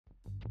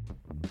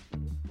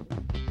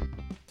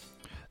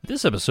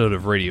This episode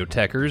of Radio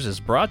Techers is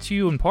brought to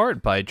you in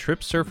part by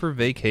Trip Surfer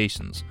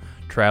Vacations.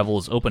 Travel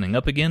is opening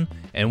up again,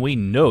 and we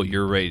know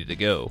you're ready to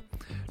go.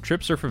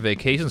 Trip Surfer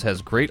Vacations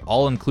has great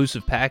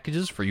all-inclusive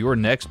packages for your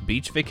next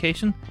beach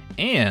vacation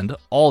and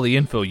all the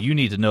info you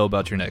need to know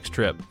about your next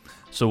trip.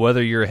 So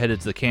whether you're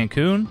headed to the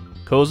Cancun,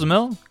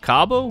 Cozumel,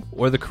 Cabo,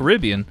 or the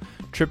Caribbean,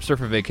 Trip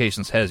Surfer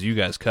Vacations has you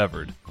guys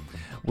covered.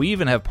 We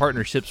even have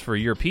partnerships for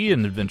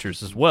European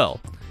adventures as well.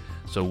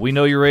 So we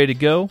know you're ready to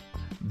go.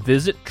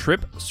 Visit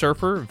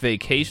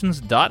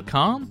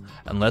TripSurferVacations.com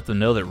and let them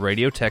know that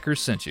Radio Techers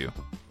sent you.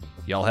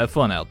 Y'all have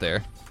fun out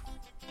there.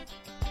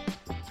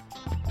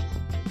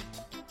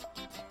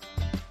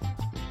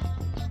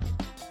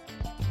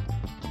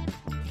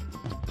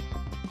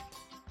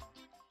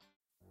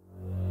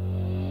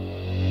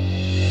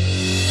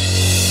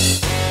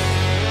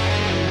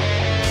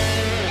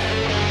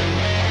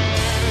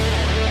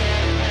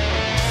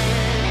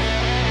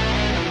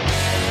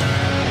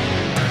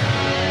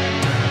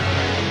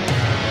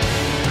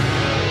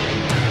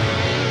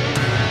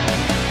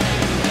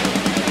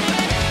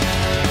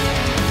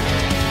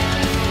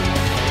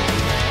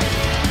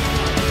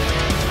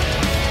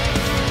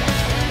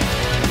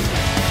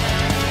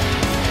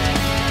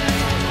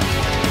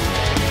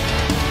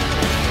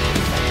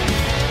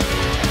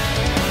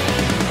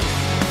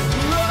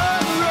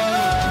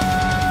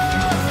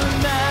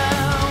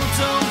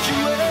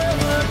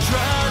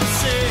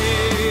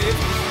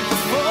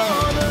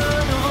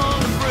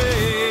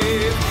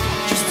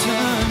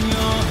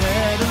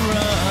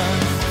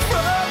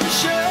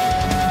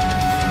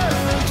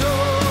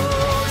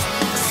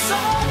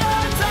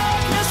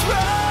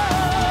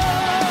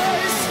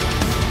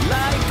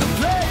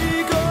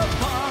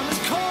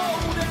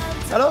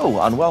 Hello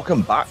and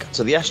welcome back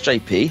to the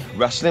SJP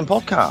Wrestling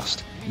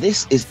Podcast.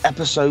 This is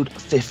episode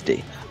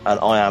 50 and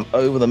I am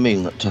over the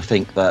moon to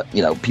think that,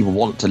 people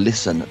want to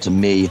listen to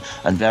me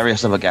and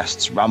various other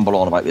guests ramble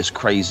on about this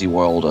crazy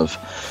world of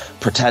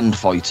pretend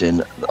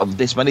fighting of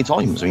this many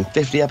times.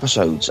 50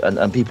 episodes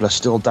and people are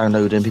still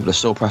downloading, people are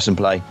still pressing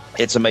play.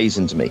 It's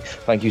amazing to me.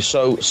 Thank you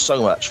so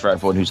much for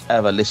everyone who's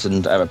ever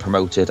listened, ever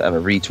promoted, ever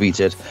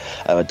retweeted,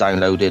 ever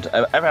downloaded,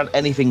 ever had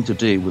anything to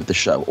do with the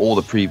show, all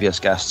the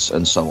previous guests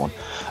and so on.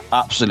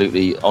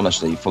 Absolutely,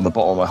 honestly, from the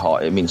bottom of my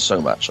heart, it means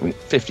so much.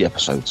 50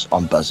 episodes,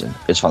 I'm buzzing.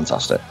 It's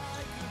fantastic.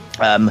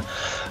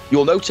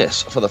 You'll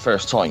notice for the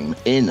first time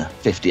in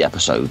 50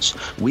 episodes,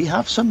 we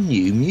have some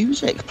new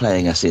music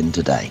playing us in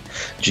today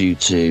due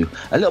to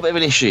a little bit of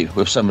an issue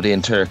with somebody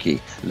in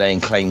Turkey laying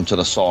claim to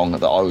the song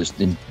that I was,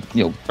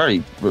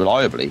 very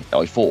reliably,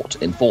 I thought,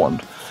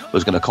 informed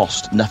was going to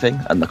cost nothing,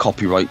 and the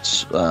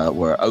copyrights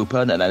were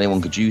open and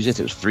anyone could use it.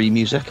 It was free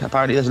music.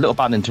 Apparently there's a little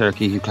band in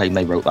Turkey who claim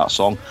they wrote that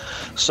song.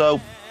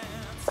 So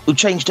we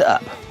changed it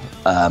up.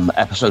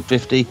 Episode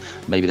 50,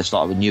 maybe the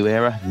start of a new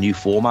era, new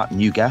format,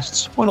 new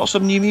guests. Why not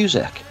some new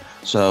music?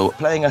 So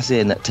playing us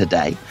in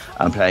today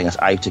and playing us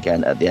out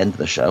again at the end of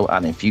the show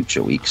and in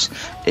future weeks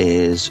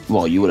is,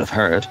 well, you would have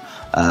heard,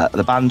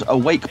 the band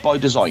Awake by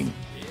Design.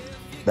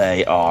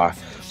 They are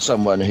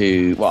someone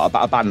who,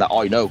 a band that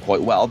I know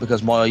quite well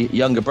because my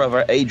younger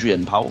brother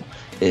Adrian Powell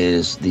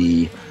is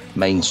the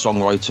main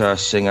songwriter,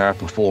 singer,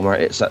 performer,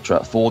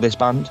 etc. for this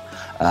band.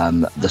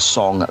 The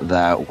song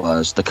there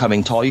was The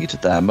Coming Tide,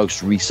 their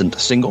most recent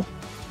single,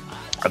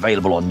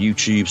 available on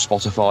YouTube,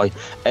 Spotify,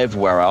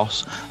 everywhere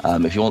else.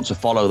 If you want to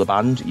follow the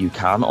band, you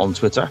can on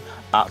Twitter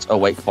at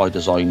Awake by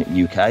Design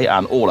UK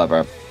and all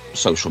other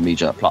social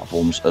media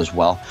platforms as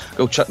well.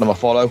 Go check them a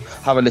follow,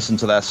 have a listen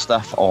to their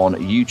stuff on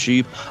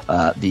YouTube.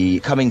 The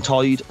Coming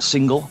Tide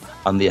single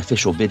and the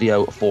official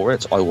video for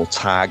it I will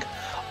tag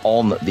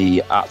on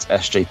the at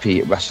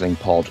SJP Wrestling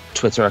Pod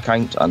Twitter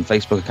account and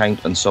Facebook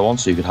account and so on,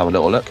 so you can have a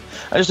little look.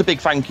 And just a big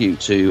thank you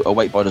to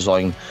Awake by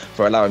Design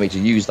for allowing me to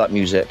use that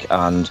music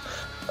and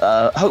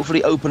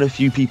hopefully open a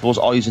few people's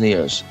eyes and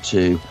ears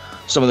to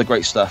some of the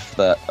great stuff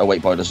that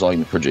Awake by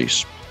Design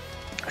produce.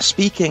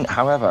 Speaking,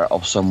 however,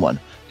 of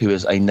someone who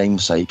is a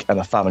namesake and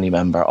a family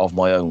member of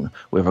my own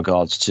with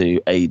regards to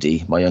AD,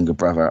 my younger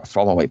brother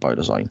from Awake by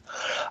Design,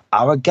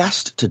 our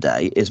guest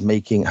today is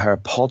making her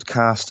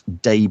podcast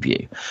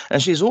debut.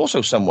 And she's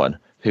also someone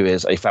who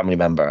is a family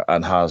member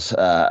and has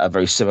a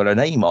very similar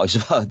name, I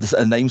suppose,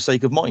 a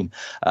namesake of mine.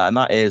 And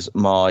that is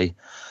my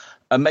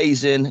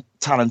amazing,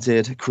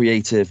 talented,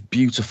 creative,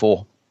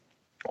 beautiful,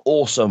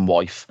 awesome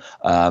wife.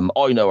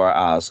 I know her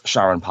as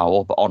Sharon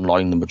Powell, but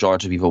online the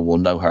majority of people will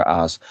know her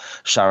as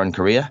Sharon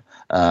Correa.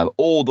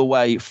 All the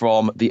way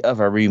from the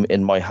other room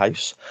in my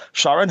house.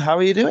 Sharon, how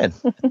are you doing?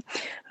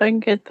 I'm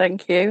good,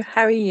 thank you.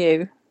 How are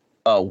you?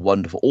 Oh,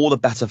 wonderful. All the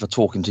better for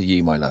talking to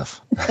you, my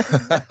love.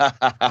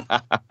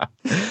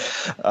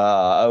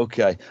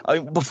 Okay.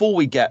 Before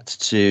we get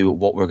to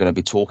what we're going to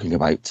be talking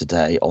about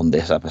today on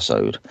this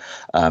episode,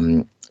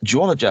 do you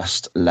want to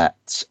just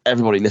let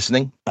everybody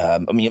listening,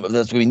 there's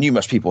going to be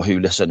numerous people who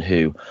listen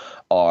who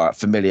are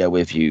familiar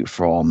with you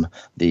from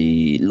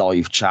the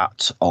live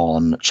chat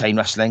on Chain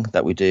Wrestling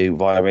that we do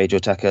via Radio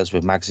Techers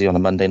with Magsy on a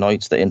Monday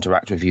night that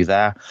interact with you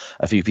there.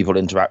 A few people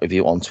interact with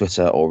you on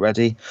Twitter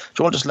already. Do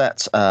you want to just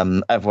let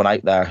everyone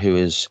out there who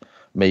is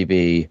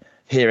maybe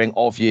hearing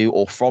of you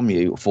or from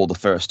you for the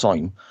first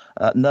time,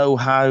 know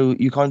how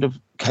you kind of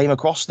came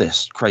across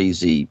this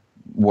crazy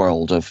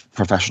world of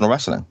professional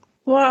wrestling.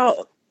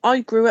 Well,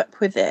 I grew up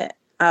with it,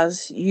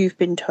 as you've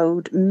been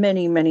told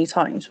many, many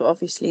times, but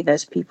obviously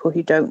there's people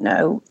who don't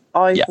know.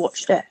 I've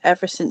watched it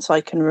ever since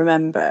I can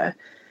remember,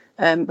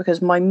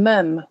 because my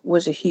mum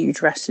was a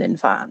huge wrestling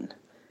fan.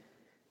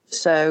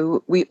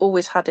 So we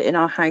always had it in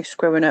our house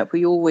growing up.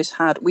 We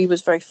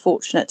was very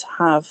fortunate to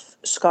have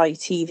Sky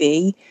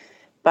TV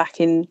back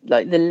in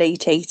like the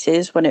late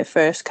 80s when it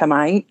first came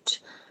out.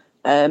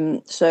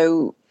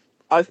 So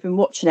I've been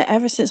watching it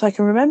ever since I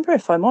can remember,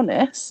 if I'm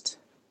honest.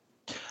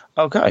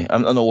 Okay,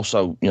 and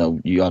also,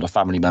 you had a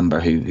family member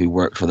who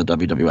worked for the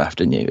WWF,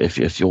 didn't you?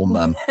 If your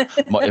mum,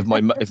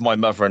 if my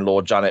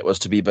mother-in-law Janet was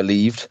to be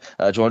believed,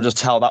 do you want to just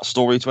tell that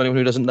story to anyone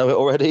who doesn't know it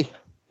already?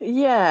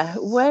 Yeah,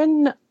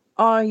 when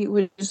I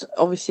was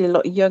obviously a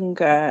lot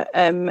younger,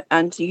 and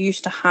you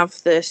used to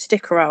have the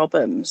sticker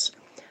albums,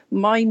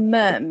 my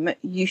mum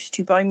used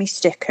to buy me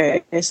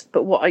stickers,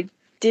 but what I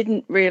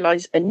didn't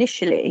realise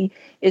initially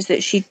is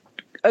that she'd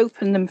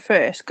open them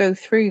first, go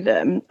through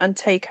them, and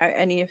take out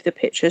any of the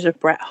pictures of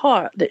Bret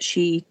Hart that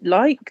she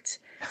liked.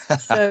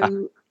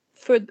 So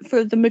for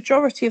the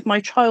majority of my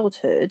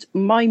childhood,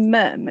 my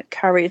mum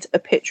carried a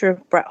picture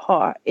of Bret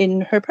Hart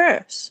in her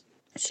purse.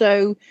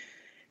 So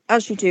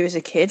as you do as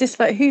a kid,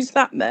 it's like, who's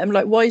that, mum?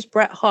 Like, why is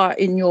Bret Hart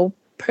in your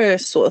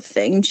purse, sort of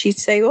thing? And she'd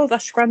say, oh,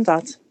 that's your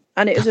granddad.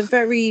 And it was a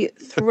very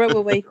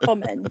throwaway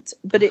comment,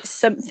 but it's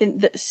something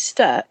that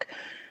stuck.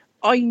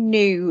 I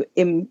knew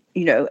him,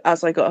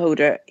 as I got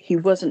older, he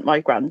wasn't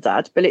my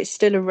granddad, but it's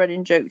still a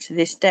running joke to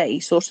this day.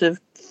 Sort of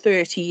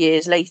 30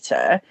 years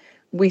later,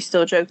 we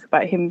still joke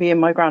about him being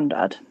my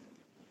granddad.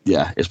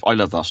 Yeah, I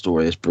love that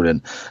story. It's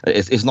brilliant.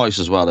 It's nice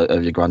as well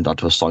of your granddad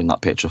to have signed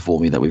that picture for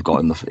me that we've got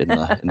in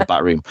the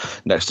back room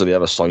next to the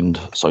other signed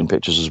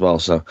pictures as well.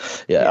 So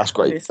yeah, that's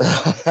great. So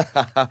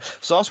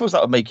I suppose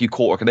that would make you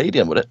quarter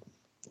Canadian, would it?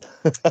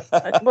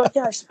 Well,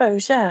 yeah, I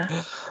suppose,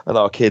 yeah. And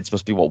our kids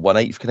must be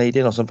 1/8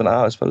 Canadian or something like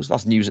that, I suppose.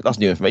 That's news. That's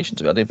new information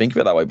to me. I didn't think of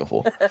it that way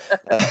before.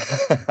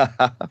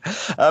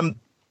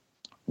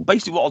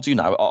 Basically, what I'll do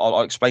now,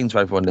 I'll explain to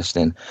everyone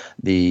listening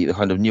the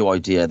kind of new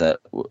idea that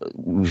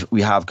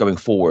we have going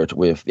forward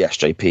with the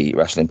SJP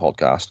Wrestling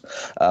Podcast.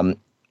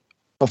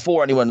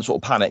 Before anyone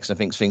sort of panics and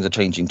thinks things are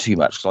changing too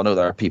much, because I know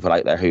there are people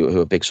out there who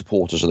are big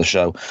supporters of the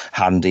show.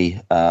 Handy,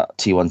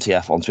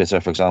 T1TF on Twitter,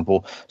 for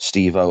example,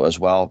 Steve-O as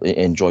well,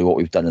 enjoy what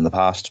we've done in the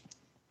past.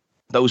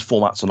 Those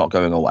formats are not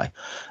going away.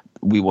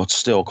 We will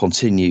still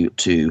continue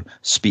to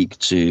speak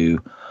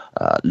to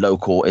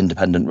local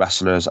independent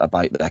wrestlers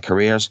about their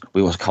careers.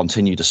 We will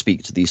continue to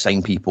speak to these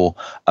same people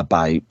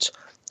about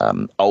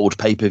old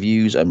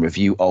pay-per-views and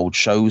review old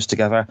shows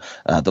together.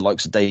 The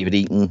likes of David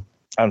Eaton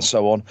and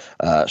so on,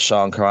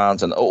 Sean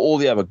Carrans and all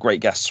the other great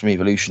guests from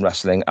Evolution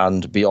Wrestling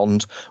and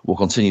beyond will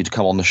continue to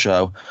come on the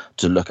show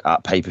to look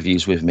at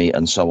pay-per-views with me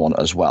and so on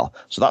as well.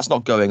 So that's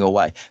not going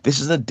away. This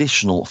is an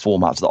additional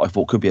format that I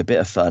thought could be a bit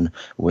of fun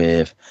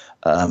with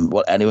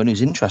anyone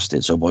who's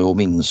interested. So by all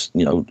means,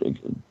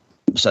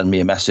 send me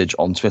a message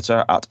on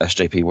Twitter at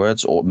SJP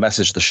Words or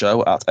message the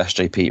show at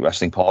SJP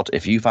Wrestling Pod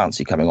if you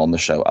fancy coming on the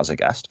show as a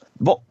guest.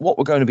 But what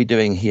we're going to be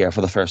doing here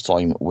for the first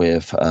time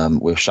with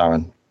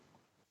Sharon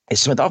is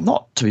something that I've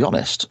not, to be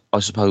honest, I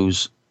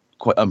suppose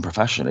quite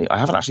unprofessionally, I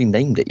haven't actually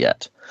named it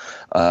yet.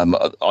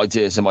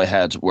 Ideas in my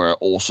head were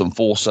Awesome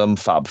Foursome,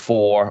 Fab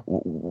Four,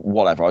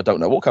 whatever. I don't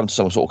know. We'll come to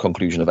some sort of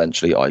conclusion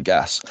eventually, I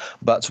guess.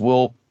 But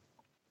we're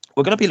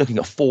going to be looking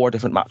at 4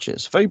 different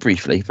matches, very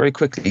briefly, very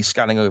quickly,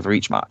 scanning over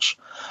each match.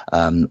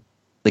 The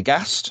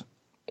guest,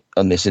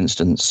 in this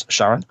instance,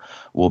 Sharon,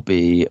 will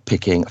be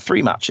picking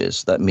 3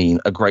 matches that mean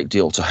a great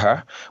deal to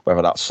her,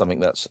 whether that's something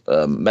that's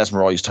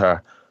mesmerized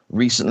her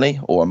recently,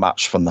 or a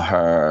match from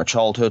her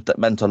childhood that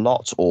meant a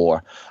lot,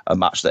 or a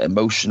match that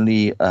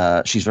emotionally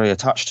she's very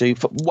attached to,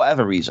 for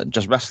whatever reason,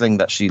 just wrestling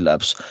that she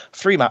loves.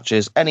 3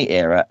 matches, any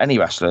era, any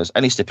wrestlers,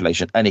 any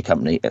stipulation, any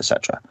company,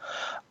 etc.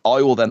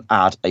 I will then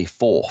add a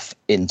 4th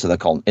into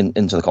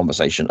the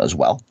conversation as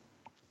well.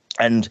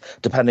 And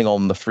depending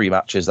on the 3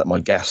 matches that my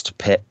guest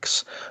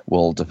picks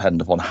will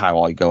depend upon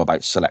how I go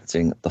about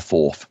selecting the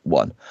 4th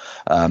one.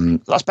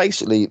 That's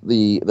basically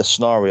the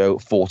scenario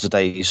for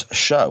today's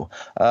show.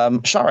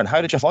 Sharon,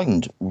 how did you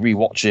find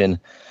rewatching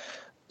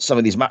some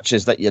of these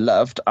matches that you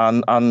loved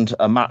and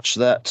a match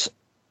that,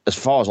 as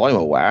far as I'm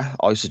aware,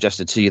 I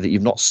suggested to you that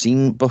you've not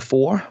seen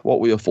before?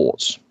 What were your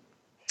thoughts?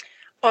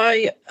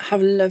 I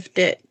have loved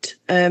it.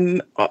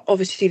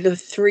 Obviously, the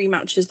 3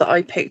 matches that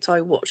I picked,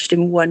 I watched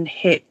in one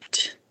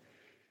hit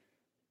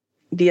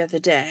the other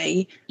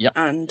day,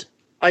 and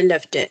I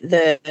loved it.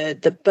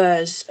 The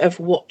buzz of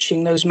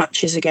watching those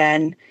matches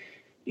again,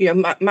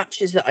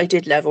 matches that I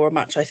did love or a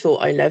match I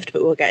thought I loved,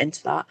 but we'll get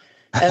into that.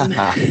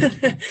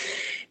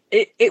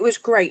 It was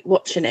great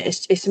watching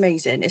it. It's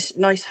amazing. It's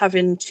nice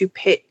having to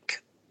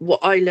pick what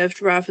I loved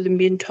rather than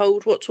being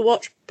told what to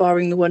watch,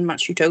 barring the one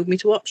match you told me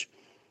to watch.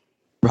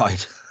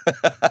 Right.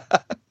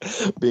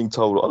 Being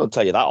told, I don't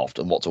tell you that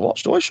often what to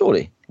watch, do I?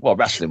 Surely, well,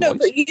 wrestling No, wise.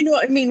 but you know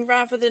what I mean?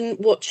 Rather than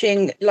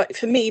watching, like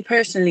for me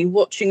personally,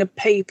 watching a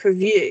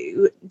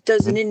pay-per-view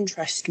doesn't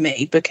interest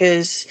me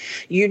because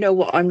you know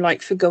what I'm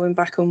like for going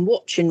back and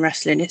watching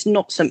wrestling. It's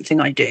not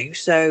something I do.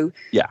 So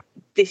Yeah,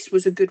 this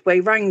was a good way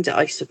round it,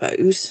 I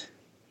suppose.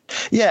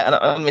 yeah,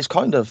 and it's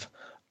kind of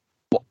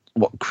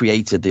what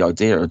created the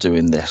idea of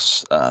doing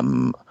this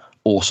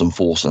awesome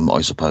foursome,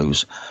 I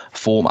suppose,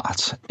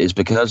 format is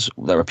because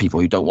there are people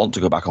who don't want to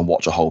go back and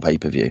watch a whole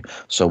pay-per-view.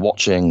 So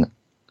watching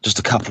just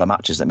a couple of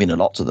matches that mean a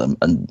lot to them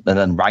and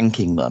then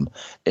ranking them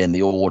in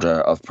the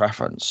order of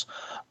preference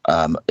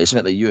is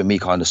something that you and me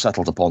kind of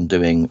settled upon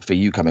doing for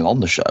you coming on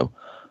the show.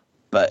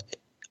 But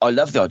I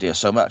love the idea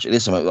so much. It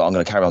is something that I'm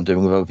going to carry on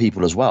doing with other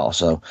people as well.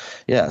 So,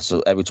 yeah,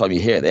 so every time you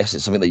hear this,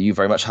 it's something that you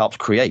very much helped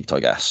create, I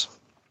guess.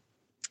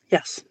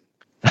 Yes.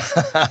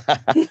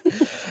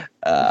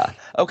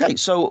 Okay,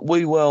 so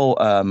we will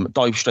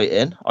dive straight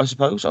in, I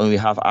suppose. And we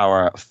have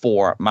our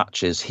 4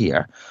 matches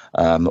here.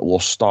 We'll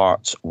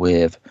start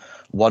with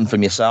one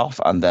from yourself,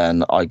 and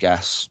then I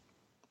guess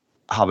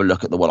have a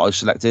look at the one I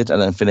selected,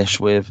 and then finish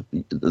with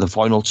the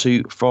final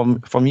 2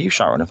 from you,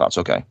 Sharon, if that's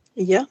okay.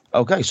 Yeah.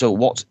 Okay, so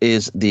what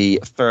is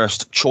the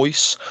first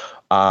choice?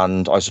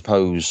 And I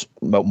suppose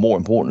more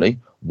importantly,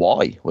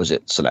 why was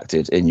it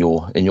selected in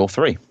your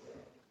 3?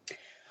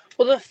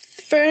 Well, the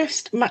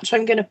first match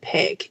I'm going to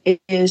pick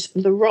is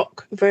The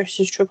Rock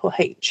versus Triple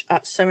H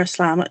at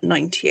SummerSlam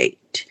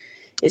 98.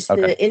 It's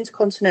the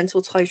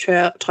Intercontinental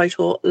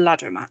title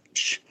ladder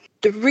match.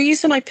 The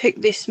reason I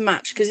picked this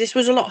match, because this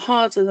was a lot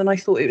harder than I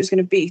thought it was going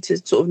to be to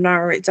sort of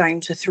narrow it down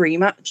to 3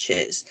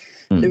 matches.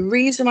 The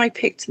reason I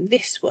picked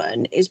this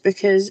one is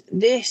because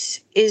this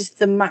is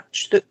the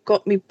match that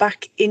got me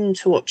back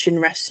into watching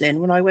wrestling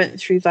when I went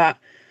through that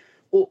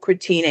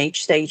awkward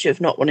teenage stage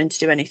of not wanting to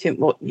do anything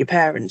what your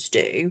parents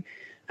do,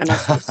 and I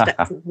sort of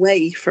stepped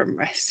away from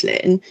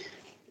wrestling.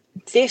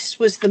 This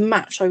was the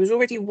match. I was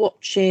already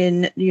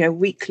watching,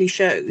 weekly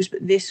shows,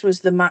 but this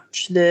was the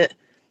match that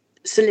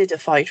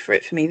solidified for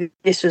it for me.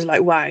 This was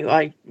like, wow,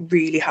 I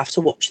really have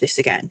to watch this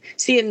again.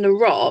 Seeing The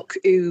Rock,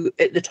 who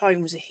at the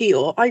time was a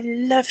heel, I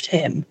loved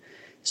him.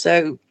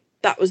 So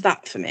that was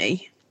that for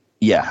me.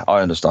 Yeah,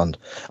 I understand.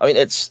 I mean,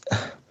 it's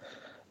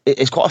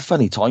quite a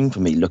funny time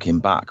for me looking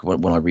back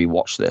when I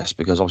rewatch this,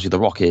 because obviously The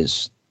Rock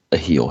is a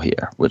heel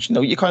here, which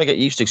you kind of get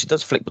used to because he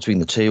does flick between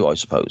the two, I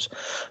suppose.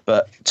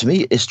 But to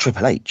me, it's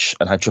Triple H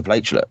and how Triple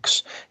H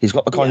looks. He's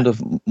got the kind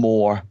of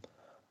more,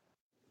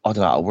 I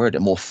don't know how to word it,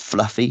 more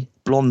fluffy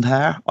blonde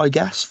hair, I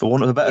guess, for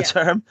want of a better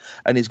term.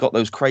 And he's got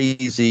those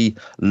crazy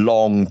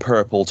long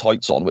purple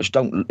tights on, which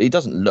he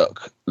doesn't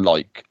look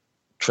like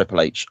Triple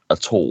H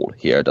at all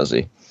here, does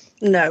he?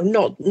 No,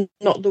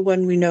 not the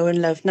one we know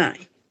and love now.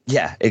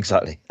 Yeah,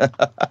 exactly.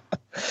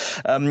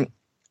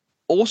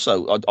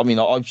 Also, I mean,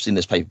 I've seen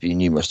this pay-per-view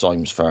numerous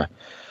times for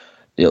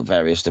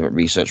various different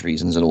research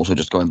reasons, and also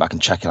just going back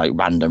and checking out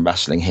random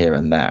wrestling here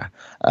and there.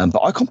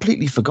 But I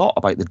completely forgot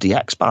about the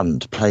DX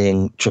band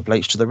playing Triple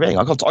H to the ring.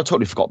 I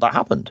totally forgot that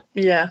happened.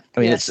 Yeah,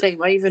 I mean,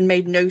 same. I even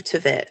made note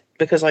of it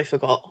because I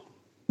forgot.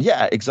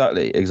 Yeah,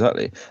 exactly.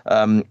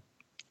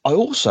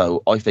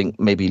 I think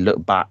maybe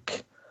look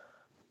back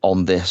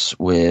on this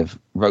with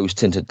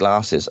rose-tinted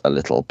glasses a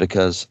little,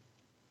 because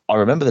I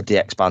remember the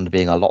DX band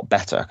being a lot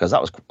better, because that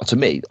was, to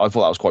me, I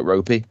thought that was quite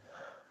ropey.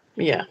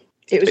 Yeah,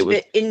 it was a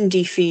bit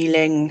indie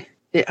feeling.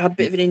 It had a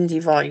bit of an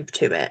indie vibe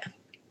to it.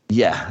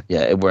 Yeah,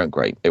 it weren't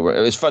great. It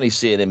was funny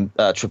seeing him,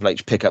 Triple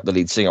H, pick up the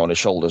lead singer on his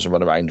shoulders and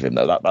run around with him,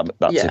 though.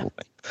 That's yeah.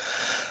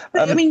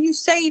 But, I mean, you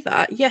say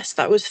that, yes,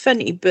 that was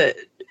funny, but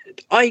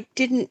I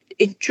didn't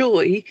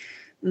enjoy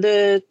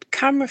the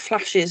camera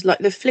flashes, like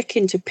the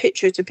flicking to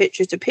picture to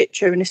picture to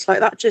picture, and it's like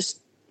that just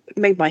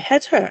made my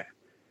head hurt.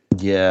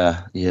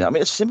 Yeah. I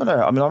mean, it's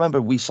similar. I mean, I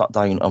remember we sat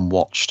down and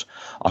watched,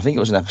 I think it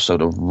was an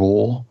episode of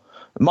Raw.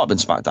 It might have been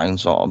SmackDown,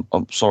 so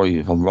I'm sorry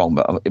if I'm wrong,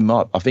 but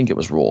I think it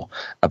was Raw,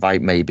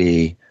 about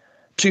maybe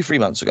 2-3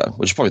 months ago,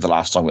 which is probably the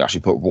last time we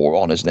actually put Raw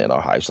on, isn't it, in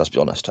our house, let's be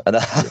honest.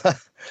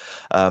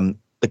 And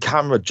the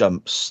camera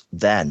jumps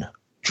then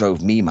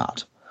drove me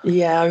mad.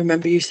 Yeah, I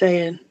remember you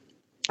saying.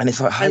 And it's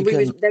like,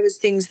 there was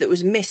things that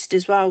was missed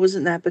as well,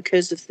 wasn't there,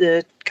 because of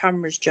the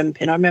cameras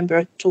jumping. I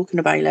remember talking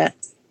about it.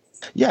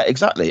 Yeah,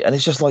 exactly. And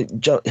it's just like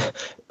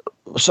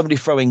somebody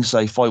throwing,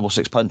 say, 5 or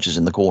 6 punches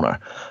in the corner.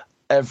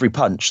 Every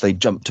punch, they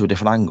jump to a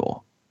different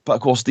angle. But,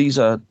 of course, these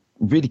are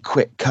really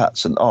quick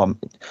cuts, and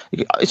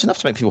it's enough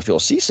to make people feel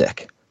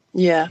seasick.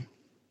 Yeah.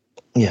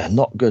 Yeah,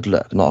 not a good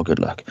look.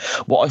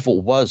 What I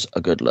thought was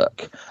a good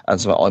look,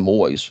 and something I'm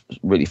always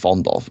really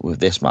fond of with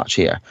this match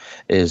here,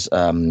 is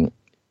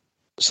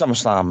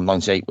SummerSlam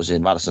 98 was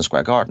in Madison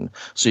Square Garden.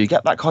 So you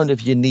get that kind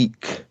of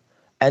unique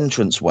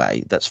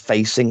entranceway that's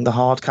facing the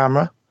hard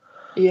camera.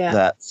 Yeah,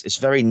 that it's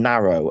very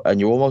narrow,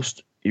 and you're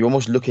almost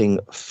looking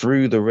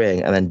through the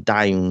ring and then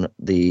down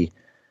the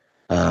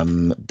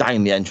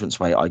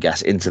entranceway, I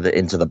guess, into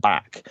the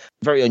back.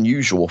 Very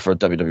unusual for a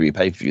WWE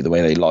pay-per-view, the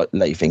way they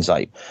lay things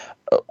out.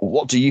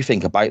 What do you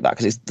think about that?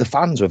 Because the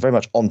fans were very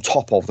much on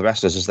top of the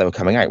wrestlers as they were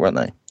coming out, weren't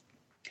they?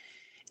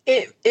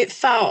 It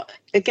felt,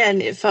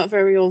 again, it felt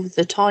very of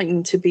the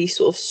time to be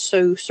sort of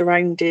so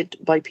surrounded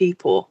by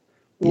people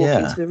walking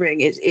Yeah. to the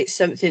ring. It's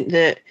something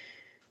that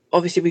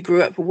obviously we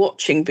grew up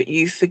watching, but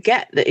you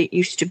forget that it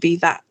used to be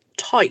that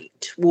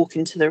tight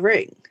walking to the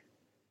ring.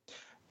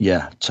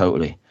 Yeah,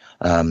 totally.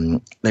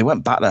 They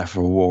went back there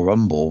for a Royal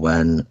Rumble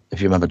when,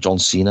 if you remember, John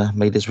Cena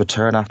made his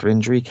return after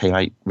injury, came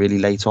out really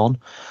late on,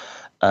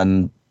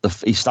 and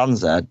he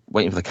stands there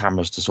waiting for the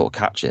cameras to sort of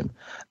catch him,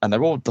 and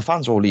the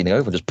fans are all leaning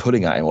over, just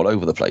pulling at him all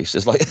over the place.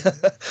 It's like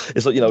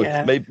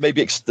Yeah.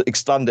 maybe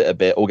extend it a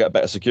bit or get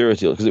better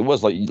security, because it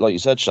was like you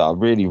said, Shah,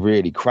 really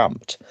really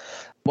cramped.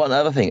 One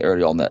other thing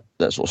early on that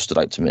sort of stood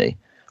out to me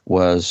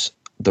was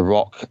The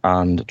Rock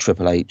and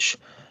Triple H.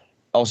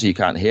 Obviously, you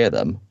can't hear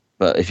them,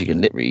 but if you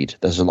can lip read,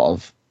 there's a lot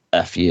of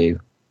 "F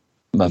you,"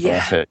 "mother Yeah.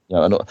 F it."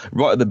 And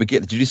right at the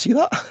beginning, did you see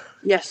that?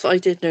 Yes, I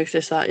did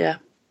notice that, yeah.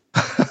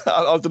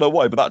 I don't know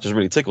why, but that just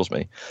really tickles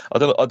me. I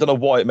don't know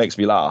why it makes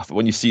me laugh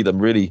when you see them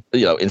really,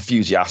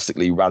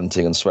 enthusiastically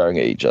ranting and swearing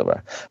at each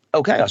other.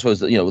 Okay, I suppose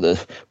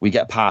that we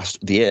get past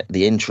the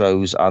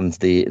intros and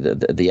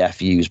the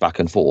FUs back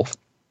and forth.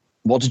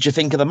 What did you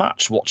think of the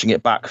match? Watching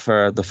it back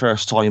for the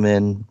first time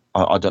in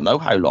I don't know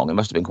how long. It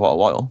must have been quite a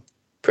while.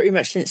 Pretty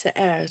much since it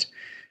aired.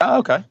 Oh,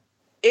 okay.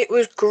 It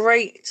was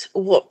great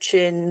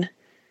watching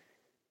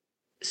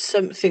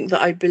something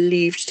that I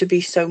believed to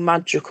be so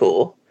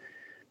magical.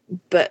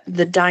 But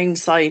the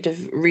downside of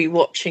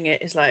rewatching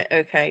it is like,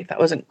 okay, that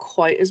wasn't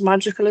quite as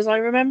magical as I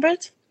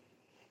remembered.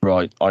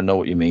 Right, I know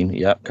what you mean.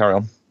 Yeah, carry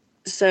on.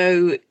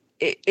 So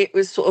it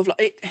was sort of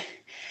like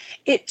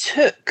it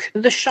took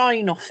the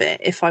shine off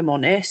it, if I'm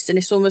honest. And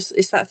it's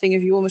that thing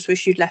of you almost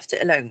wish you'd left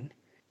it alone.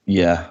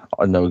 Yeah,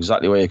 I know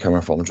exactly where you're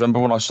coming from. Do you remember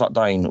when I sat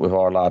down with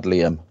our lad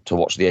Liam to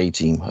watch the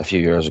A-Team a few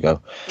years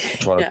ago,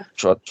 trying Yeah.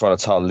 to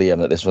tell Liam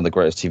that this is one of the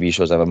greatest TV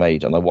shows ever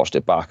made, and I watched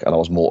it back and I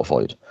was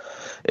mortified.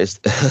 It's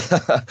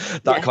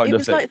that kind it of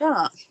was thing. like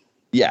that.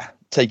 Yeah,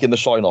 taking the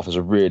shine off is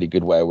a really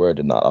good way of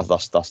wording that.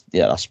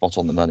 That's spot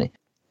on the money.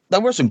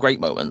 There were some great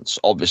moments,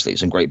 obviously,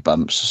 some great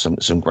bumps,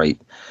 some great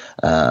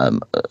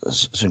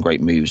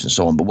moves and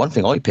so on. But one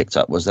thing I picked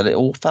up was that it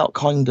all felt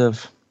kind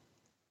of,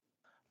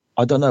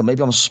 I don't know,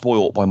 maybe I'm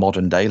spoilt by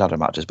modern day ladder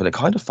matches, but it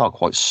kind of felt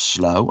quite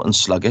slow and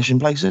sluggish in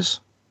places.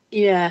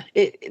 Yeah,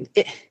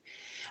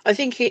 I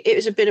think it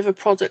was a bit of a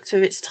product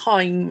of its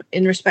time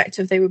in respect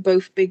of they were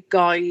both big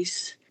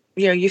guys.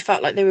 You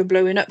felt like they were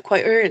blowing up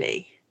quite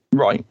early.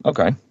 Right,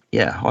 okay.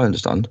 Yeah, I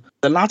understand.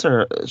 The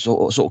ladder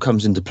sort of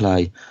comes into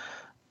play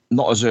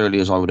not as early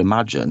as I would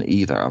imagine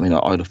either. I mean,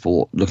 I'd have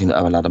thought, looking at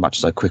our ladder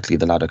matches, how quickly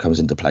the ladder comes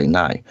into play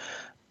now,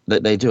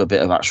 that they do a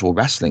bit of actual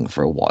wrestling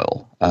for a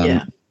while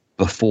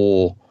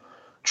before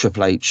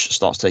Triple H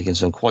starts taking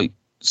some quite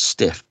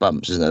stiff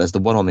bumps, isn't there? There's the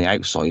one on the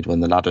outside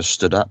when the ladder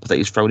stood up that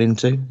he's thrown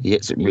into. He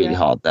hits it really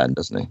hard then,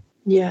 doesn't he?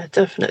 Yeah,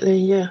 definitely,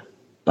 yeah.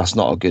 That's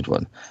not a good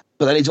one.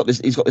 But then he's got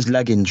this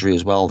leg injury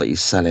as well that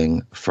he's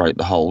selling throughout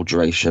the whole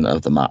duration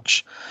of the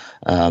match.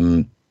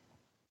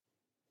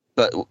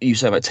 But you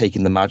say about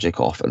taking the magic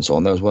off and so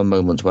on. There was one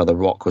moment where The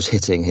Rock was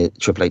hitting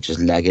Triple H's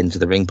leg into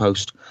the ring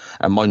post,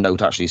 and my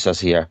note actually says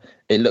here,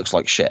 it looks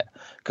like shit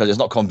because it's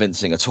not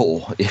convincing at all.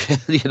 Do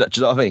you know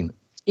what I mean?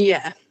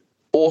 Yeah.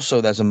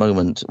 Also, there's a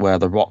moment where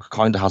The Rock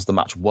kind of has the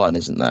match won,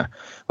 isn't there?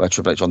 Where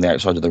Triple H on the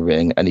outside of the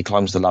ring, and he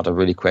climbs the ladder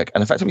really quick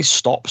and effectively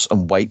stops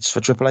and waits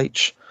for Triple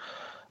H.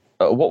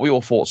 What were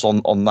your thoughts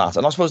on that?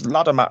 And I suppose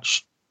ladder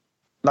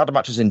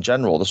matches in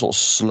general, the sort of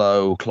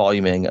slow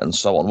climbing and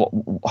so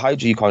on. How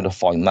do you kind of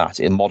find that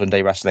in modern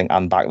day wrestling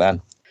and back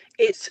then?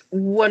 It's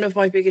one of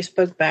my biggest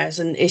bugbears,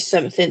 and it's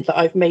something that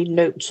I've made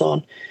notes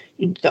on.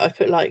 That I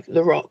put like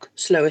The Rock,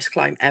 slowest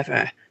climb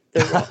ever.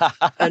 The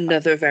Rock,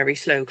 another very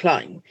slow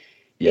climb.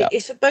 Yeah.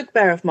 It's a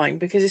bugbear of mine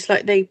because it's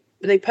like they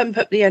pump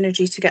up the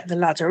energy to get the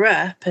ladder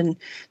up, and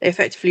they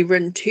effectively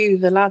run to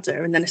the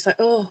ladder, and then it's like,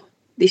 oh,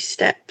 these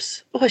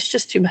steps. Oh, it's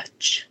just too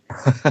much.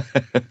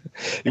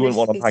 You wouldn't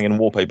want them hanging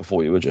wallpaper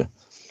for you, would you?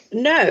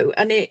 No,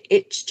 and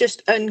it's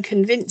just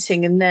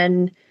unconvincing. And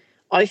then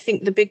I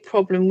think the big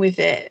problem with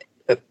it,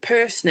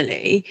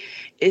 personally,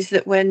 is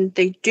that when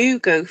they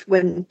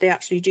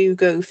actually do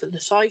go for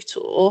the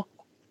title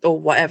or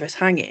whatever's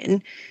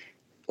hanging,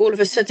 all of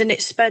a sudden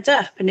it's sped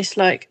up, and it's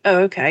like, oh,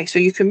 okay, so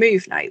you can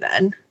move now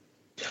then.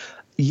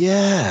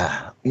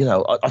 Yeah,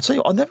 I tell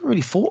you, I never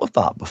really thought of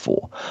that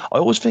before. I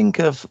always think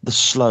of the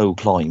slow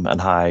climb and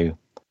how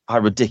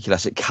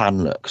ridiculous it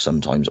can look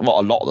sometimes, well,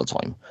 a lot of the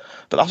time.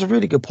 But that's a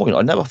really good point.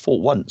 I never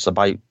thought once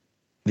about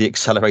the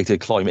accelerated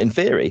climb, in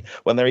theory,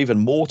 when they're even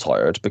more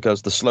tired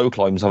because the slow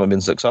climbs haven't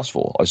been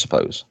successful, I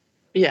suppose.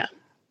 Yeah.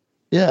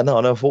 Yeah, no,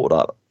 I never thought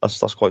of that.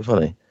 That's quite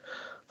funny.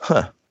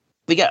 Huh.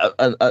 We get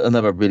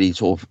another really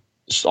sort of,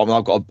 I mean,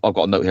 I've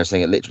got a note here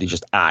saying it literally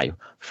just ow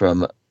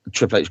from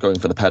Triple H going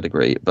for the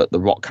pedigree, but The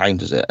Rock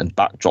counters it and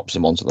back drops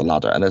him onto the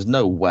ladder. And there's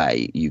no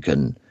way you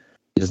can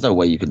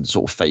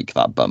sort of fake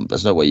that bump.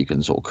 There's no way you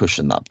can sort of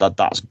cushion that.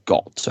 That's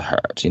got to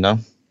hurt,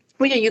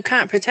 Well, yeah, you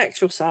can't protect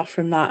yourself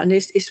from that, and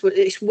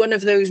it's one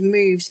of those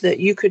moves that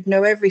you could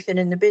know everything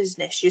in the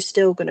business. You're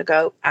still going to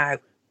go, ow,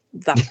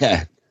 that.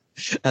 Yeah,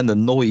 And the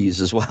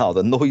noise as well,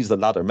 the noise the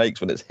ladder makes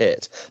when it's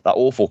hit, that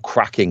awful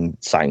cracking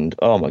sound.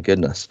 Oh my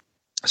goodness.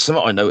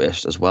 Something I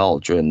noticed as well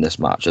during this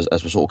match, as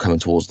we're sort of coming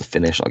towards the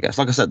finish, I guess.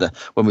 Like I said,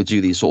 when we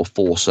do these sort of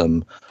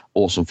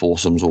awesome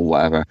foursomes or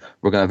whatever,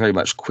 we're going to very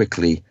much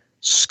quickly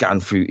scan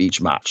through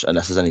each match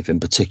unless there's anything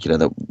particular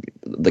that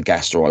the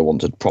guest or I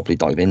want to properly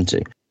dive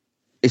into.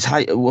 It's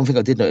how, one thing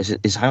I did notice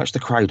is how much the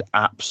crowd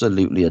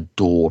absolutely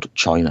adored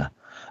Chyna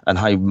and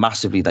how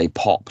massively they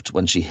popped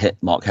when she hit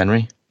Mark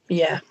Henry.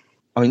 Yeah.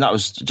 I mean, that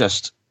was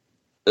just,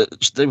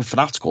 they were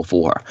fanatical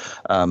for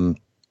her.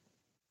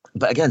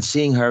 But again,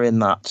 seeing her in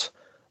that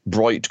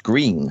bright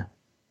green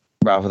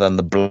rather than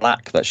the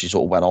black that she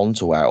sort of went on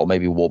to wear or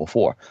maybe wore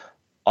before,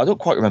 I don't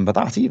quite remember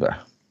that either.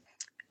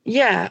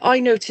 Yeah, I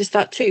noticed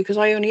that too, because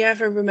I only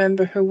ever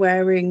remember her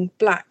wearing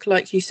black,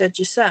 like you said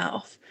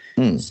yourself.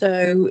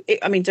 So,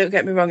 I mean, don't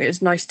get me wrong, it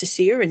was nice to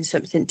see her in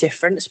something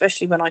different,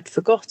 especially when I'd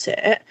forgot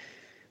it.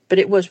 But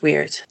it was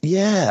weird.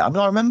 Yeah, I mean,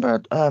 I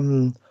remember,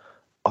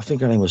 I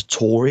think her name was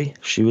Tori.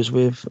 She was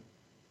with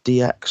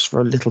DX for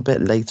a little bit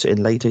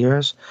in later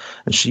years,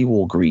 and she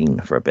wore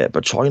green for a bit,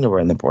 but Chyna were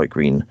in the bright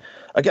green.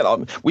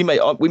 Again, we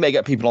may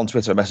get people on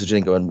Twitter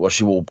messaging going, well,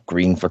 she wore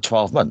green for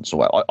 12 months.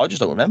 Or I just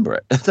don't remember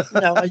it.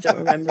 No, I don't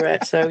remember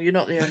it, so you're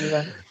not the only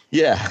one.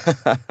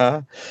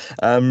 Yeah.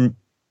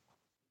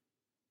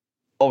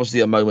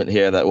 Obviously a moment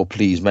here that will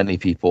please many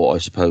people, I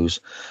suppose,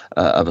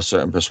 of a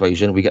certain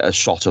persuasion. We get a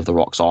shot of The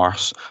Rock's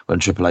arse when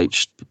Triple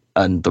H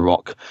and The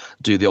Rock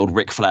do the old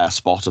Ric Flair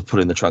spot of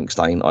putting the trunks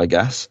down, I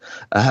guess.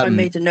 I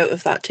made a note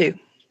of that too.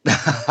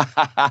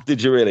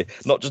 Did you really?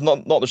 Not just a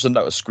note,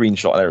 a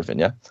screenshot and everything,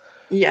 yeah?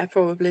 Yeah,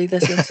 probably.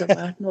 There's one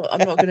somewhere.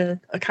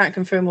 I can't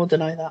confirm or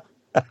deny that.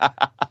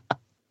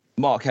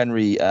 Mark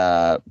Henry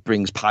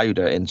brings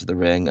powder into the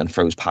ring and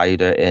throws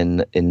powder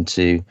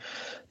into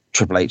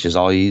Triple H's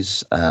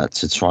eyes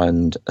to try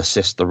and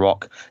assist The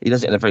Rock. He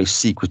does it in a very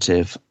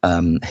secretive,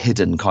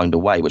 hidden kind of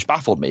way, which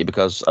baffled me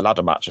because a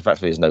ladder match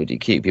effectively is no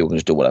DQ. People can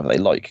just do whatever they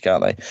like,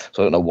 can't they?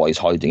 So I don't know why he's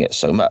hiding it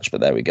so much, but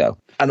there we go.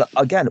 And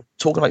again,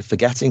 talking about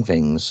forgetting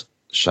things,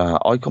 Shah,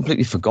 I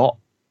completely forgot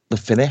the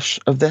finish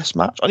of this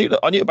match. I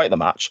knew about the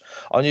match.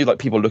 I knew like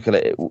people look at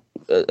it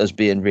as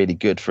being really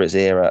good for its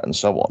era and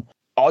so on.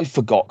 I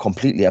forgot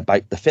completely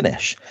about the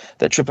finish,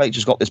 that Triple H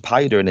has got this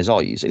powder in his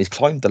eyes and he's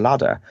climbed the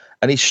ladder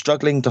and he's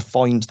struggling to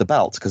find the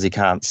belt because he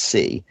can't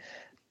see.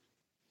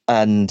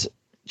 And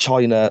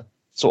Chyna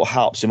sort of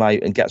helps him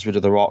out and gets rid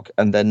of The Rock,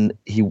 and then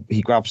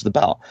he grabs the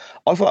belt.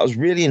 I thought that was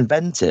really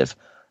inventive,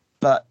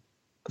 but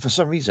for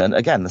some reason,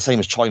 again, the same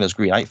as Chyna's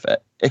green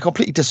outfit, it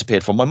completely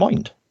disappeared from my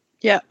mind.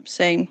 Yeah,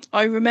 same.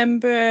 I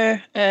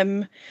remember,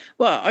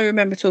 I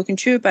remember talking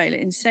to you about it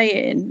and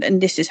saying,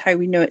 and this is how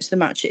we know it's the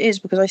match it is,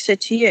 because I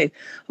said to you,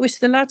 oh, it's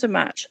the ladder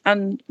match,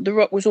 and The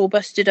Rock was all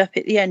busted up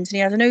at the end and he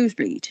had a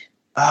nosebleed.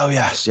 Oh,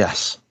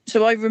 yes.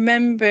 So I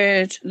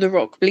remembered The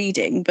Rock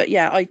bleeding, but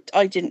yeah,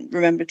 I didn't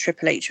remember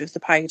Triple H with the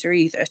powder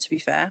either, to be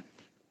fair.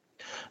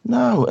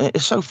 No,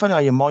 it's so funny how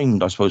your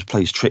mind, I suppose,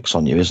 plays tricks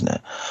on you, isn't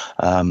it?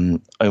 And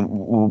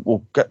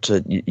we'll get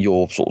to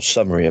your sort of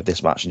summary of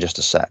this match in just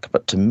a sec.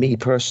 But to me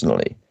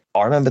personally,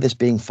 I remember this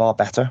being far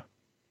better.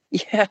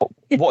 Yeah.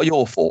 What are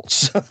your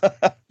thoughts?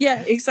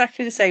 Yeah,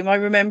 exactly the same. I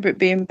remember it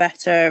being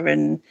better,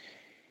 and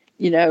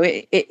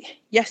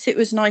yes, it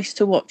was nice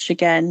to watch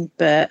again,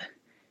 but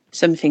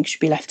some things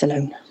should be left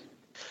alone.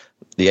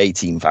 The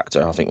 18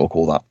 factor, I think we'll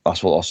call that.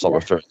 That's what I'll start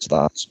referring to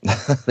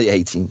that. The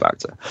 18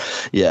 factor.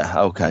 Yeah,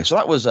 okay. So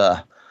that was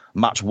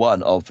match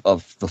one of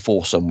the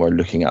foursome we're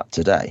looking at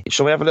today.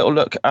 Shall we have a little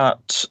look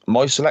at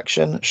my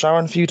selection,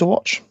 Sharon, for you to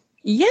watch?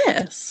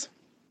 Yes.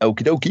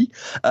 Okie dokie.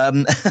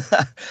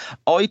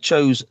 I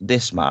chose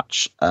this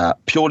match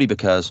purely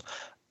because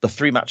the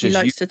three matches...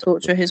 He likes to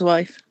torture his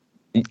wife.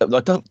 I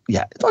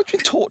can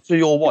torture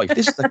your wife.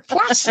 This is a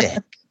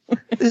classic.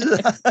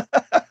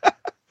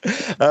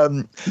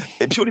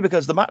 Purely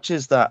because the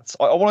matches that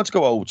I wanted to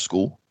go old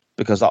school,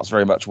 because that's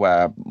very much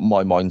where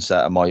my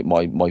mindset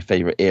and my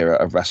favorite era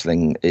of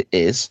wrestling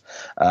is.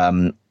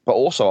 But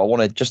also I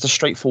wanted just a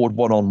straightforward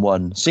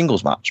one-on-one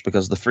singles match,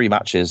 because the three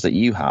matches that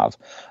you have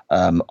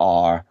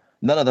are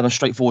none of them are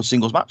straightforward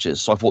singles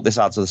matches. So I thought this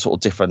adds a sort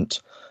of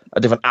different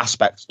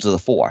aspect to the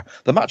four.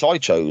 The match I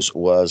chose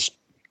was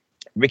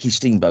Ricky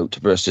Steamboat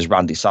versus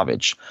Randy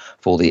Savage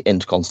for the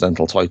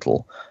Intercontinental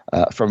title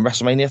from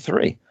WrestleMania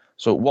 3.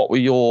 So what were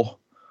your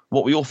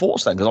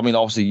thoughts then? Because, I mean,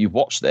 obviously you've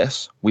watched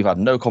this. We've had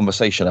no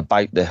conversation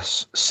about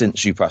this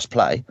since you pressed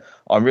play.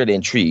 I'm really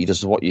intrigued as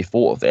to what you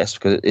thought of this,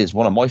 because it is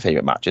one of my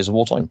favourite matches of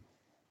all time.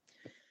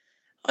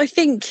 I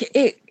think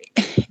it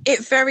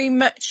very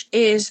much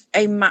is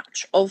a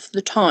match of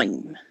the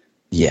time.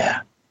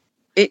 Yeah.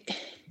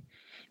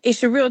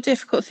 It's a real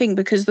difficult thing,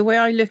 because the way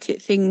I look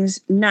at things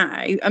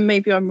now, and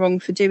maybe I'm wrong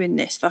for doing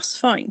this, that's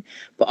fine,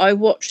 but I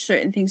watch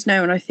certain things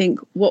now and I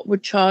think, what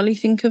would Charlie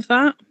think of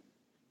that?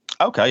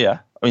 Okay, yeah.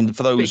 I mean,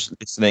 for those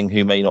listening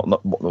who may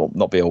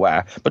not be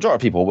aware, majority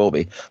of people will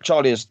be.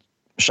 Charlie has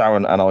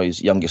Sharon and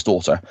I's youngest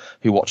daughter,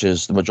 who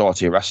watches the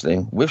majority of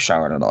wrestling with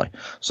Sharon and I.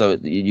 So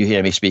you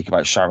hear me speak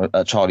about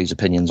Charlie's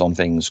opinions on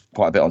things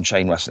quite a bit on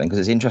chain wrestling, because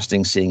it's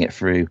interesting seeing it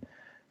through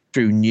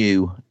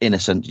new,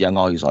 innocent young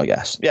eyes, I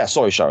guess. Yeah,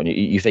 sorry, Sharon.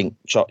 You think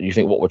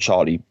what would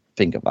Charlie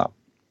think of that?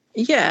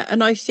 Yeah,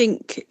 and I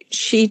think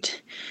she'd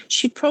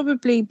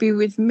probably be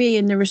with me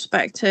in the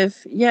respect of,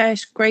 yeah,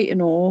 it's great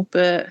and all,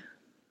 but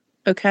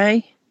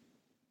okay.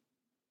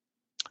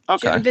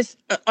 Okay.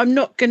 I'm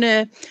not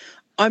gonna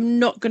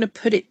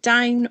put it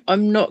down.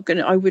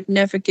 I would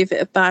never give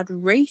it a bad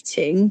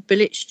rating, but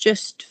it's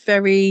just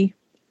very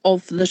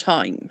of the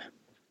time.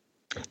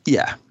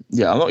 Yeah, I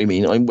know what you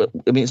mean. I mean,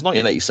 it's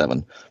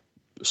 1987.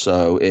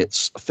 So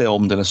it's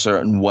filmed in a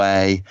certain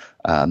way.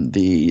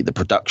 The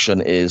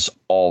production is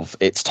of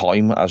its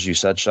time, as you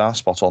said, Shah,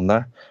 spot on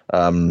there.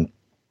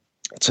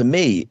 To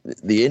me,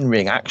 the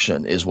in-ring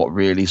action is what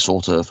really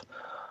sort of,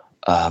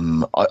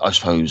 I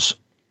suppose,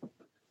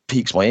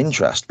 piques my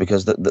interest,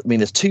 because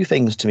there's two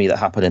things to me that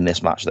happen in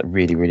this match that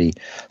really, really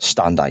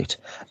stand out.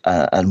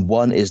 And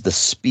one is the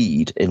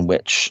speed in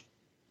which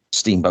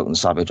Steamboat and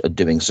Savage are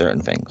doing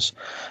certain things.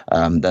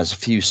 There's a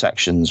few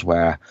sections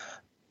where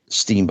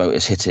Steamboat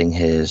is hitting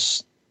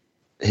his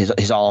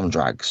arm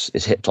drags,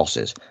 his hip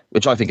tosses,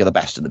 which I think are the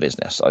best in the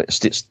business.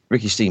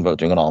 Ricky Steamboat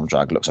doing an arm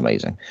drag looks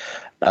amazing.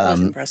 That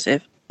was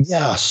impressive.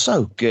 Yeah,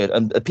 so good.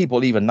 And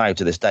people even now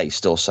to this day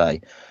still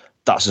say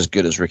that's as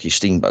good as Ricky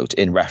Steamboat,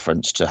 in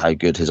reference to how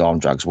good his arm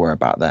drags were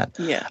back then.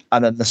 Yeah.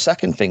 And then the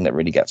second thing that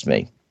really gets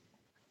me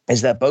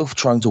is they're both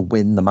trying to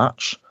win the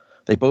match.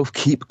 They both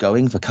keep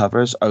going for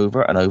covers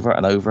over and over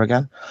and over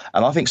again.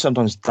 And I think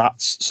sometimes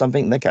that's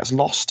something that gets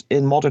lost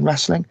in modern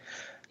wrestling.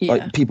 Yeah.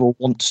 Like, people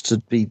want to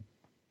be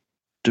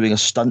doing a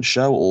stunt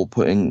show or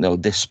putting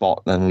this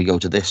spot, then we go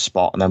to this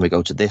spot, and then we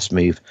go to this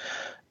move.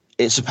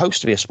 It's supposed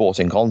to be a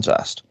sporting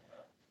contest.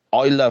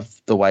 I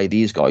love the way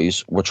these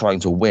guys were trying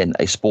to win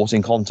a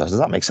sporting contest. Does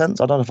that make sense?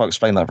 I don't know if I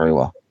explained that very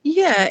well.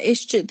 Yeah,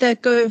 it's just, they're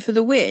going for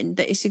the win.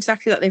 That it's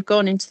exactly like they've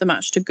gone into the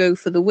match to go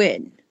for the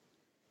win.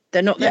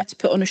 They're not there to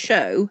put on a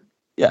show.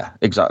 Yeah,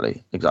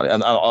 exactly.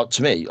 And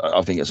to me,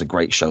 I think it's a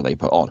great show they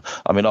put on.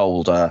 I mean,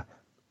 old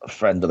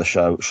friend of the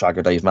show,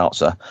 Shagger Dave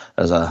Meltzer,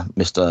 as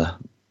Mr.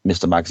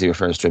 Magsy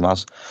refers to him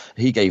as,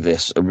 he gave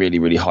this a really,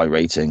 really high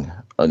rating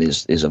on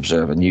his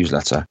Observer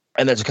newsletter.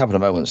 And there's a couple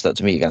of moments that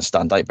to me again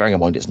stand out. Bearing in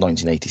mind it's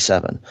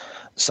 1987,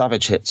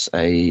 Savage hits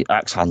a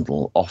axe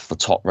handle off the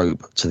top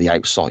rope to the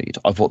outside.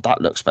 I thought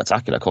that looked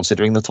spectacular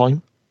considering the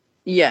time.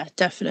 Yeah,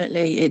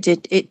 definitely.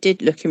 It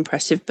did look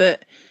impressive,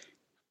 but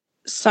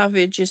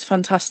Savage is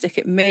fantastic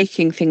at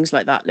making things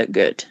like that look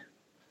good.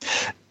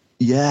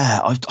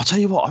 Yeah, I'll tell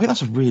you what, I think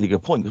that's a really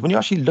good point, because when you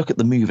actually look at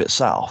the move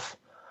itself,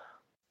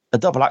 a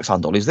double axe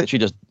handle is literally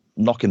just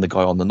knocking the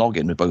guy on the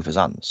noggin with both his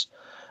hands.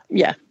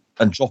 Yeah.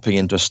 And dropping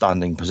into a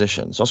standing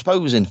position. So I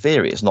suppose in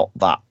theory it's not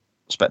that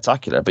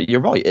spectacular, but you're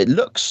right, it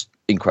looks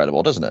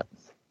incredible, doesn't it?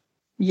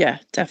 Yeah,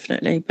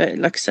 definitely. But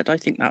like I said, I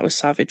think that was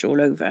Savage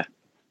all over.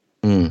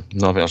 No,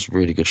 I think that's a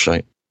really good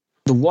shape.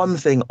 The one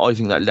thing I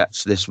think that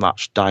lets this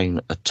match down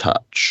a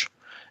touch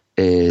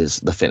is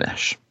the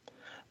finish.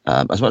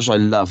 As much as I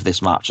love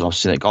this match, and I've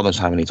seen it God knows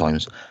how many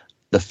times,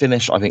 the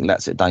finish I think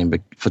lets it down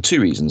for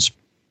two reasons.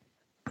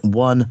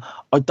 One,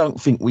 I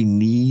don't think we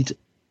need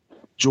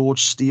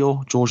George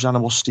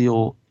Animal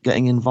Steel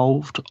getting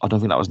involved. I don't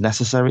think that was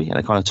necessary, and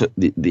it kind of took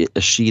the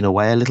sheen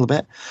away a little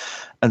bit.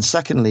 And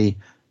secondly,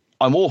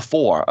 I'm all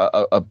for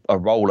a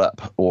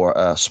roll-up or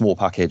a small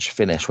package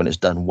finish when it's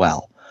done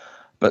well.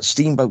 But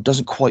Steamboat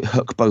doesn't quite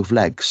hook both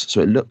legs,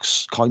 so it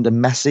looks kind of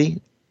messy.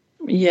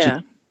 Yeah. Do you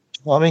know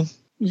what I mean?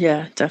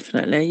 Yeah,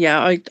 definitely.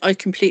 Yeah, I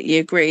completely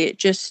agree.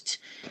 It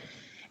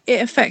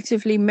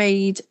effectively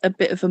made a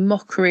bit of a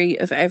mockery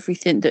of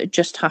everything that had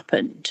just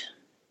happened.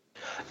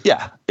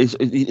 Yeah,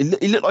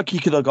 it looked like he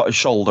could have got his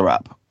shoulder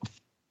up,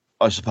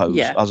 I suppose,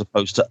 as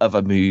opposed to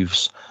other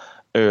moves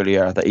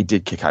earlier that he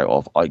did kick out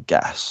of, I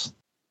guess.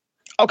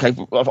 Okay,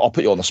 I'll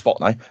put you on the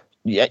spot now.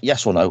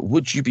 Yes or no?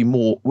 Would you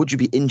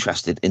be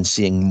interested in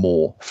seeing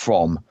more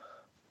from,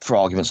 for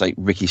argument's sake,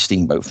 Ricky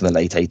Steamboat from the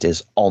late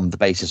 80s on the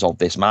basis of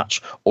this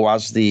match, or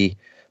as the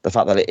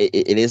fact that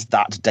it is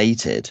that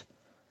dated?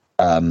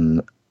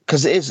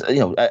 Because it is,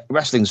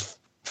 wrestling's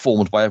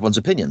formed by everyone's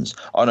opinions.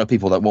 I know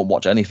people that won't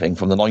watch anything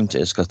from the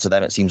 90s because to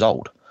them it seems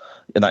old,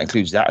 and that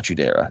includes the Attitude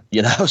Era.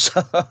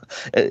 So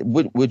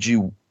would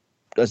you?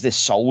 Has this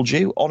sold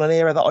you on an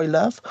era that I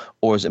love,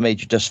 or has it made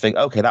you just think,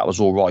 okay, that was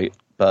all right,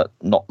 but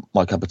not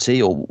my cup of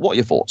tea? Or what are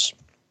your thoughts?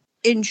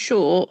 In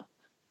short,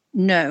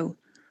 no.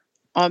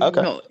 I'm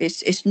not.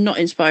 It's not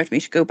inspired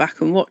me to go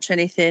back and watch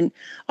anything.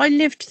 I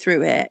lived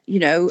through it.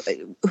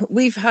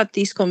 We've had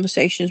these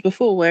conversations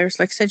before, where it's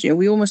like I said,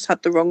 we almost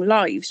had the wrong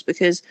lives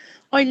because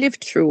I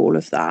lived through all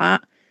of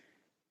that,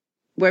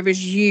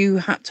 whereas you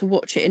had to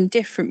watch it in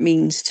different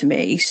means to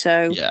me.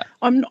 So yeah.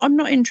 I'm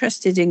not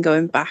interested in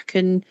going back.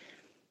 And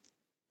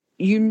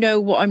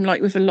what I'm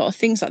like with a lot of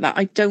things like that.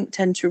 I don't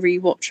tend to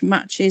rewatch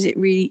matches. It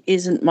really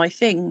isn't my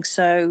thing.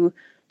 So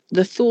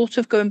the thought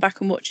of going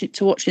back and watching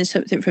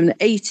something from the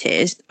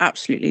 80s,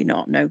 absolutely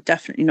not. No,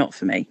 definitely not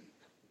for me.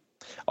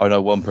 I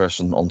know one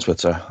person on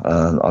Twitter,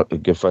 a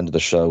good friend of the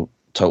show,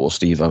 Total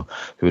Stevo,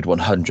 who would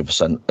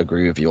 100%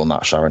 agree with you on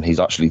that, Sharon. He's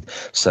actually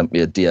sent me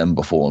a DM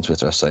before on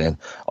Twitter saying,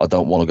 I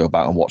don't want to go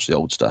back and watch the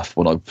old stuff,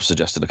 when I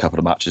suggested a couple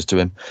of matches to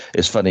him.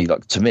 It's funny,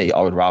 like, to me,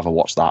 I would rather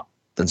watch that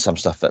than some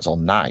stuff that's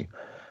on now.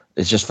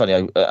 It's just funny.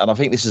 And I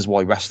think this is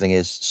why wrestling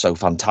is so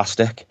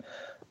fantastic,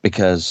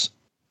 because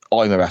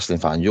I'm a wrestling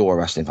fan, you're a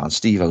wrestling fan,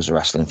 Stevo's a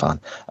wrestling fan.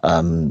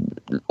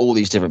 All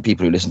these different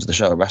people who listen to the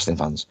show are wrestling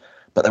fans,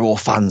 but they're all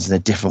fans in a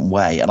different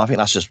way. And I think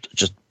that's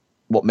just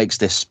what makes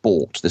this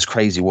sport, this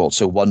crazy world,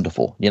 so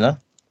wonderful, you know?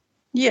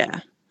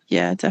 Yeah,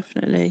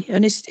 definitely.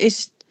 And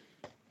it's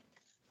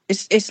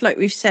like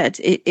we've said,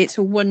 it's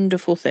a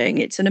wonderful thing.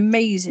 It's an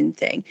amazing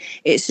thing.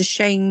 It's a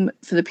shame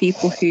for the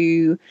people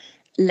who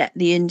let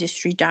the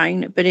industry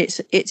down, but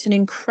it's an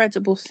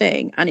incredible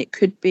thing, and it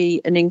could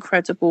be an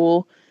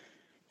incredible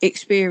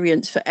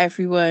experience for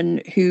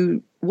everyone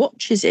who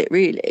watches it,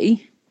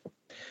 really.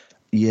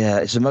 Yeah,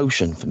 it's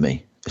emotion for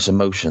me. It's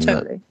emotion.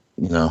 Totally.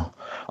 That, you know,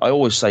 I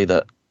always say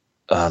that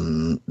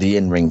the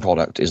in-ring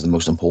product is the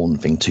most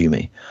important thing to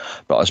me,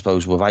 but I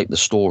suppose without the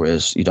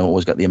stories, you don't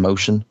always get the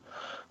emotion.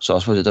 So I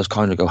suppose it does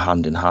kind of go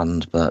hand in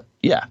hand. But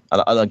yeah,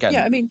 and again,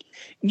 yeah, I mean,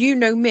 you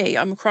know me,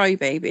 I'm a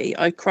crybaby.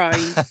 I cry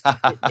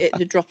at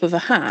the drop of a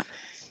hat.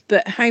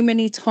 But how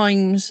many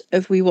times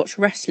have we watched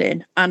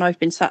wrestling and I've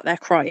been sat there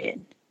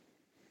crying?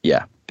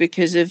 Yeah,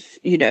 because of,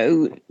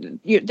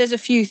 there's a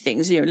few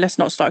things, let's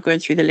not start going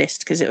through the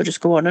list because it'll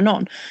just go on and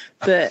on.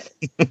 But,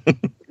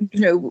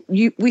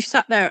 we've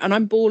sat there and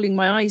I'm bawling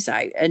my eyes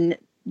out, and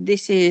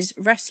this is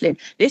wrestling.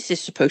 This is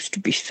supposed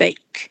to be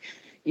fake,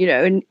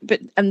 and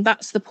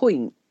that's the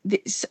point.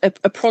 It's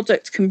a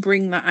product can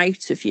bring that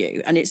out of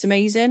you, and it's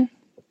amazing.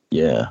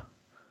 Yeah.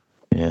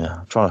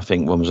 I'm trying to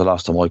think, when was the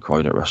last time I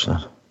cried at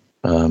wrestling?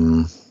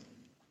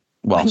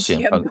 Well,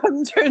 CM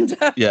Punk turned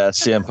up. Yeah,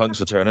 CM Punk's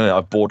return, innit?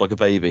 I bored like a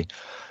baby.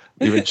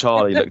 Even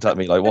Charlie looked at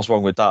me like, what's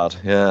wrong with Dad?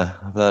 Yeah,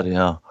 bloody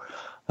hell.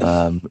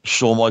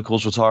 Shawn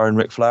Michaels retiring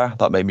Ric Flair,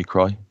 that made me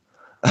cry.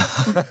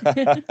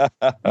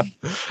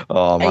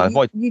 Oh, man.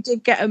 You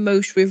did get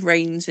emotional with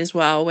Reigns as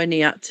well when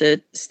he had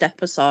to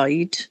step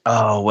aside.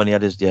 Oh, when he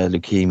had his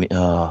leukemia.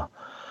 Oh,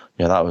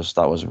 yeah, that was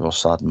a real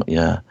sad.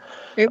 Yeah,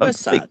 it was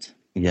sad.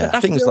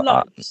 Things like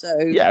life, that. So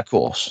yeah, of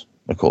course,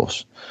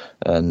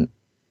 and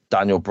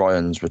Daniel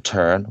Bryan's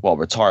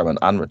retirement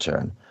and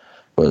return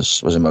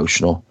was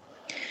emotional.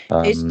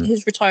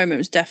 His retirement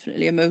was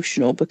definitely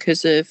emotional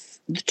because of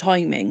the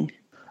timing.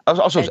 I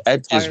was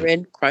Edge's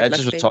retiring. I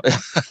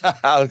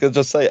was going to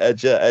just say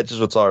Edge. Yeah, Edge is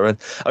retiring.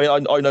 I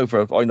mean, I know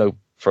for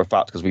a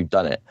fact because we've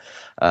done it.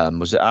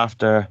 Was it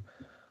after?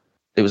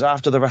 It was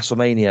after the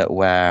WrestleMania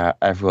where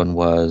everyone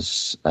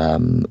was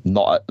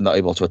not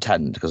able to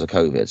attend because of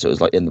COVID. So it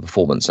was like in the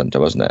Performance Center,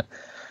 wasn't it?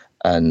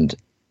 And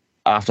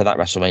after that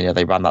WrestleMania,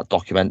 they ran that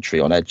documentary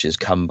on Edge's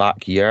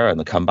comeback year and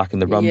the comeback in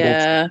the Rumble.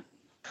 Yeah.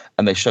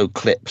 And they showed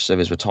clips of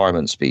his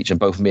retirement speech, and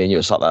both me and you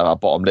were sat there, our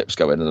bottom lips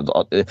going, and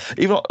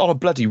even on a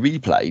bloody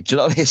replay. Do you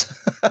know what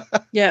I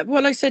mean? Yeah.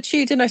 Well, I said to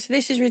you, didn't I? So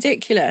this is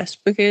ridiculous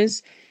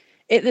because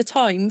at the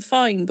time,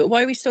 fine, but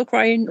why are we still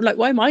crying? Like,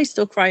 why am I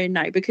still crying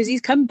now? Because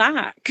he's come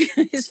back.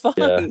 It's fine.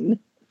 Yeah.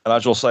 And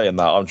as you're saying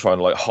that, I'm trying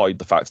to hide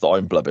the fact that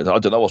I'm blubbing. I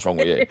don't know what's wrong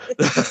with you.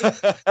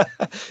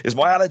 It's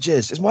my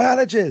allergies.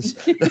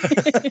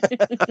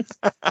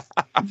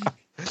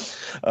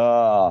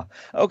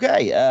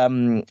 Okay.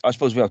 I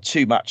suppose we have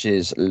two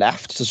matches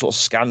left to sort of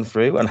scan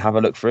through and have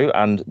a look through.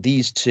 And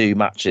these two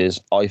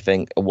matches, I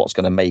think, are what's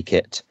going to make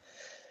it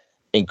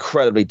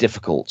incredibly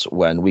difficult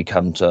when we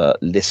come to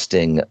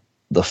listing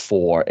the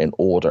four in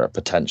order,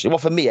 potentially. Well,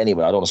 for me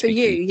anyway. I don't want to speak for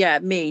you. Yeah,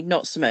 me,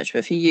 not so much,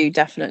 but for you,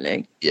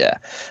 definitely. Yeah.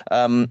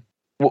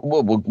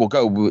 We'll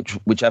go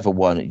whichever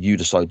one you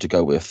decide to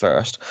go with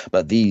first.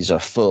 But these are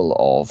full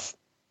of...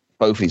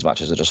 Both of these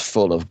matches are just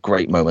full of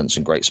great moments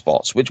and great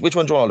spots. Which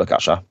one do you want to look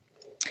at, Sha?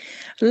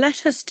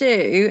 Let us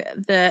do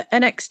the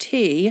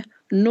NXT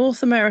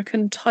North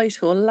American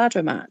title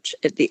ladder match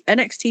at the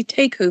NXT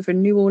TakeOver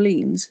New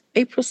Orleans,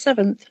 April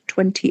 7th,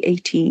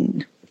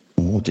 2018.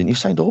 Oh, didn't you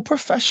sound all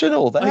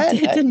professional there? I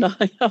did, didn't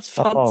I? That's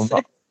fancy.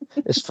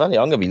 It's funny.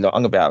 I'm gonna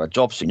be out of a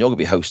job soon. You're gonna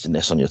be hosting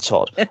this on your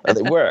Todd, and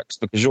it works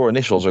because your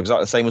initials are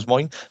exactly the same as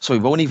mine. So we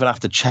won't even have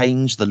to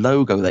change the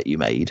logo that you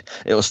made.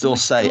 It will still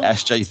say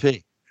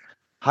SJP.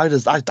 How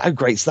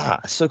great's that?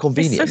 It's so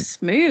convenient. It's so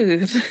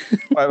smooth.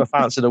 If I ever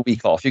fancied a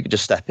week off, you could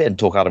just step in,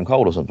 talk Adam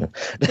Cole or something.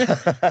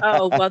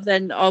 Oh, well,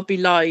 then I'll be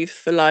live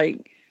for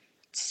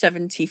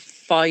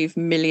 75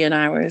 million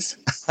hours.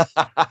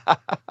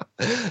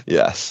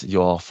 Yes,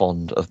 you're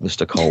fond of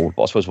Mr. Cole.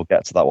 But I suppose we'll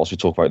get to that whilst we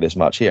talk about this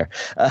match here.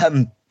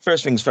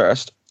 First things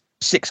first,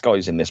 6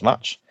 guys in this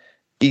match.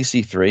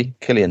 EC3,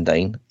 Killian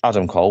Dane,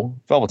 Adam Cole,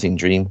 Velveteen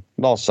Dream,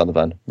 Lars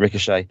Sullivan,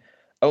 Ricochet.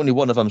 Only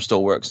one of them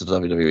still works at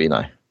WWE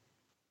now.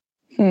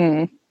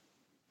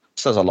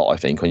 Says a lot, I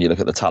think, when you look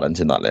at the talent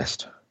in that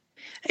list.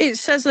 It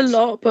says a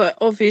lot, but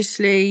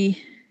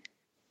obviously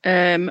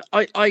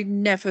I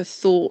never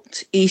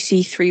thought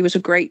EC3 was a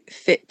great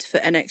fit for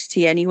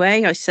NXT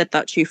anyway. I said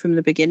that to you from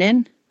the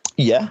beginning.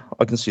 Yeah,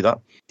 I can see that.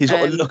 He's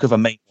got the Um, look of a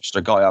main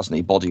roster guy, hasn't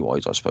he,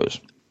 body-wise, I suppose.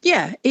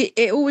 Yeah,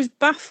 it always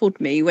baffled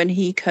me when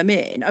he come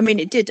in. I mean,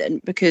 it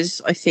didn't,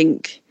 because I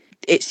think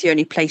it's the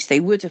only place they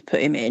would have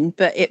put him in,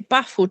 but it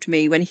baffled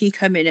me when he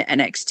come in at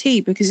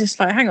NXT, because it's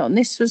like, hang on,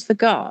 this was the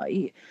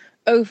guy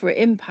over at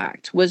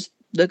Impact was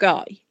the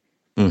guy.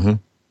 Mm-hmm.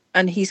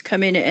 And he's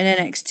come in at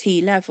an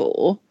NXT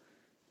level,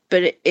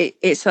 but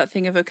it's that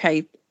thing of,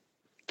 okay,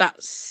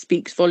 that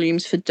speaks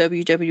volumes for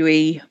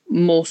WWE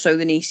more so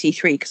than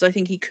EC3, because I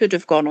think he could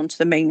have gone onto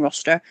the main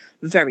roster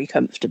very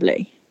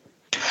comfortably.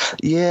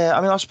 Yeah,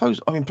 I mean, I suppose,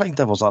 playing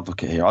devil's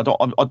advocate here,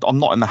 I'm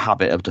not in the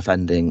habit of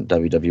defending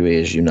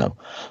WWE, as you know.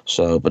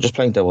 So, but just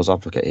playing devil's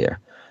advocate here,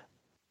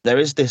 there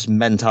is this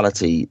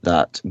mentality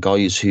that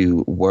guys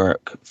who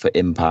work for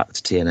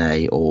Impact,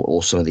 TNA,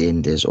 or some of the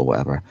indies or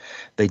whatever,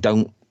 they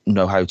don't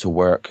know how to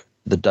work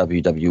the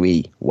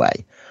WWE way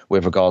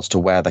with regards to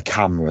where the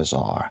cameras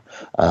are,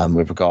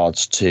 with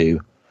regards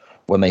to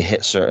when they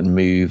hit certain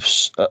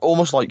moves.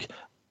 Almost like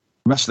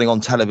wrestling on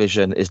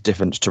television is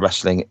different to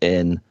wrestling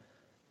in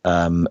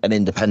an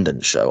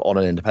independent show, on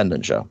an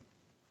independent show.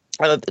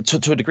 And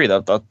to a degree,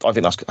 that I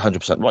think that's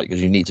 100% right,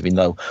 because you need to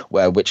know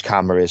where which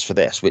camera is for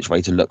this, which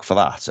way to look for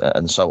that,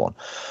 and so on.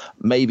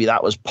 Maybe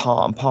that was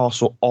part and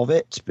parcel of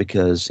it,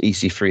 because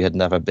EC3 had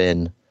never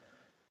been...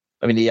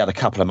 I mean, he had a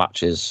couple of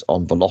matches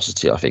on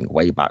Velocity, I think,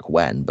 way back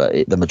when, but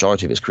the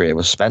majority of his career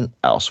was spent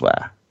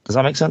elsewhere. Does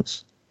that make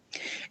sense?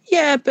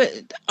 Yeah,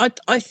 but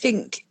I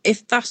think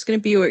if that's going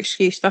to be your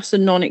excuse, that's a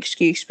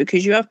non-excuse,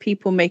 because you have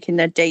people making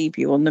their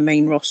debut on the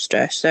main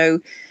roster.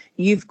 So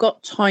you've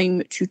got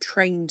time to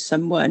train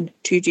someone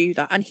to do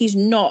that. And he's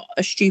not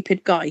a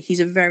stupid guy. He's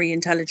a very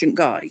intelligent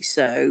guy.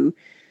 So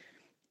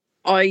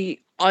I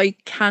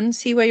can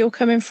see where you're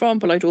coming from,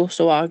 but I'd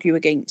also argue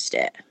against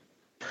it.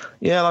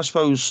 Yeah, and I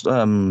suppose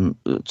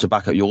to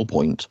back up your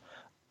point,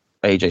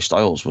 AJ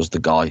Styles was the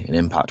guy in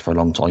Impact for a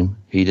long time.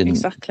 He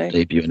didn't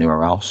debut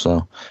anywhere else.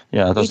 So,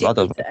 yeah, that does.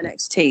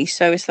 NXT.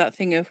 So it's that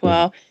thing of,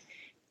 well,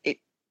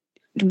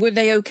 were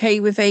they okay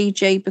with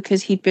AJ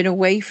because he'd been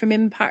away from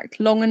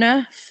Impact long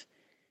enough?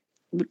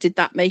 Did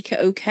that make it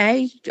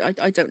okay?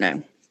 I don't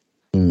know.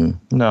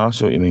 No, I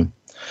see what you mean.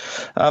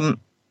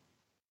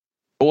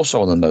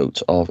 Also on the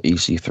note of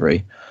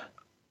EC3,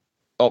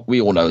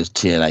 we all know his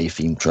TNA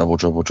theme, Trouble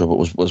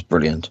was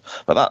brilliant.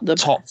 But that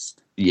top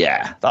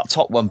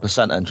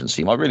 1% entrance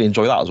theme, I really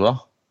enjoy that as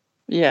well.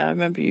 Yeah, I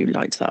remember you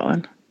liked that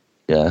one.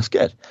 Yeah, it's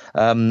good.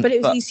 But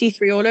it was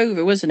EC3 all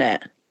over, wasn't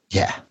it?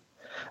 Yeah.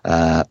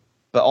 But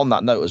on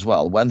that note as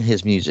well, when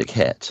his music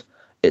hit,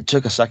 it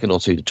took a second or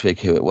two to twig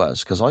who it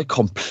was, because I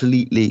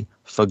completely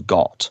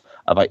forgot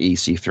about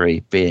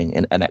EC3 being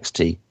in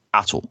NXT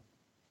at all.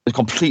 It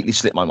completely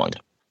slipped my mind.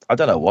 I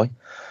don't know why.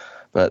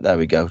 But there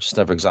we go. Just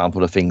another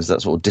example of things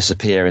that sort of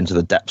disappear into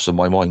the depths of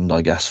my mind,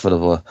 I guess,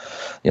 full of,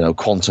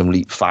 quantum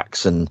leap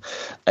facts and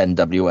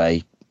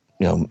NWA,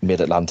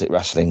 mid-Atlantic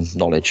wrestling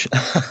knowledge.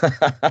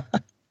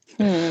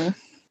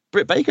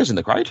 Britt Baker's in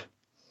the crowd.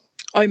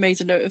 I made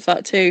a note of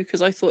that too,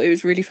 because I thought it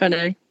was really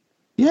funny.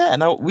 Yeah,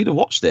 now we'd have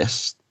watched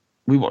this.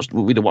 We'd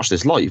have watched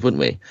this live, wouldn't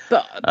we?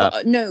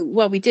 But no,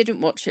 well, we didn't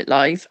watch it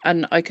live,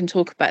 and I can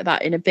talk about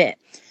that in a bit.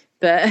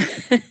 But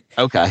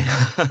okay.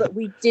 But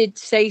we did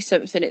say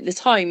something at the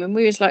time, and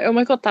we was like, "Oh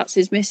my god, that's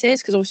his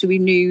missus," because obviously we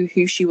knew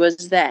who she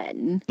was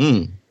then.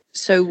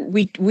 So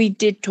we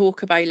did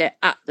talk about it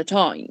at the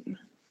time.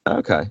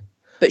 Okay.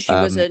 But she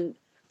wasn't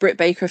Britt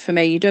Baker from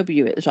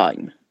AEW at the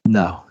time.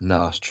 No,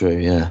 that's true.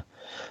 Yeah.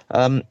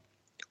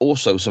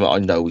 Also, something I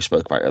know we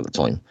spoke about at the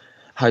time: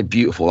 how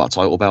beautiful that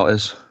title belt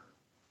is.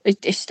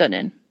 It's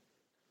stunning.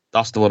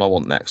 That's the one I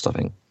want next, I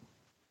think.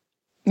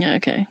 Yeah.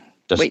 Okay.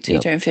 Wait till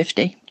you turn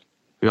 50.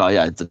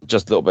 Yeah,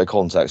 just a little bit of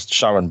context.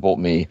 Sharon bought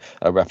me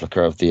a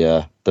replica of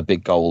the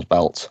big gold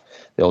belt,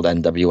 the old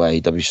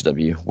NWA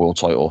WCW world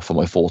title for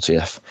my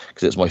 40th,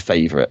 because it's my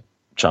favourite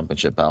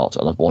championship belt,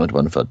 and I've wanted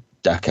one for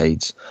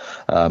decades.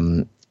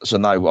 So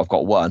now I've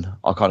got one.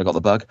 I kind of got the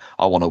bug.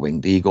 I want a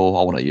Winged Eagle.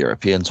 I want a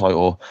European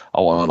title.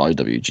 I want an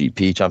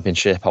IWGP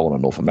championship. I want a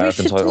North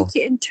American title. We should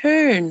take it in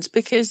turns,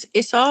 because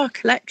it's our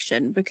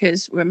collection,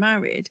 because we're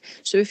married.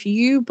 So if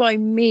you buy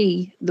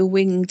me the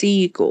Winged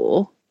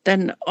Eagle,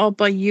 then I'll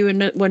buy you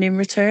one in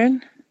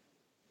return.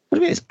 What do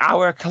you mean it's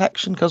our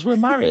collection because we're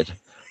married?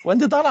 When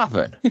did that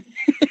happen?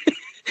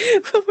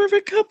 Well, we're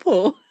a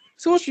couple.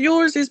 So what's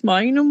yours is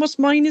mine, and what's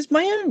mine is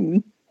my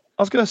own.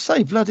 I was going to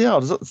say, bloody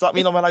hell, does that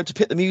mean I'm allowed to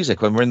pick the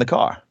music when we're in the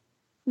car?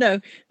 No,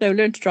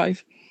 learn to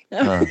drive.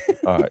 All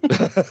right.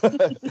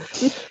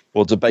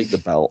 We'll debate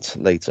the belt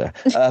later.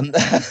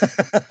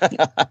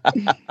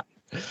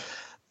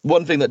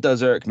 One thing that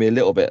does irk me a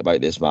little bit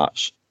about this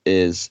match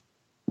is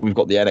we've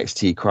got the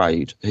NXT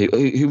crowd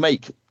who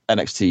make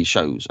NXT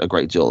shows a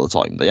great deal of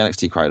the time. The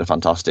NXT crowd are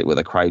fantastic with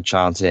the crowd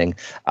chanting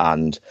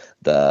and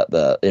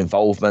the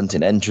involvement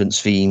in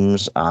entrance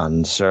themes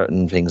and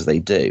certain things they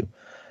do.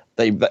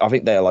 I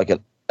think they're like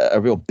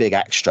a real big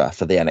extra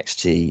for the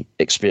NXT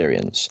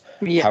experience.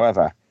 Yeah.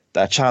 However,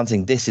 they're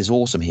chanting, "This is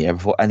awesome" here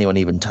before anyone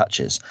even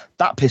touches.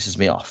 That pisses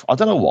me off. I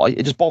don't know why.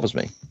 It just bothers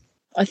me.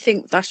 I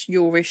think that's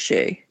your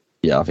issue.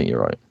 Yeah, I think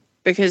you're right.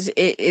 Because at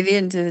the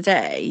end of the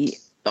day,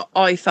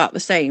 I felt the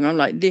same. I'm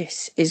like,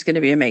 this is going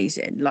to be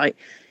amazing. Like,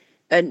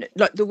 and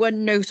like the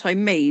one note I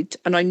made,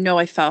 and I know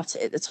I felt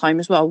it at the time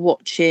as well,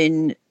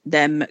 watching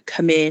them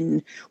come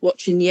in,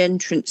 watching the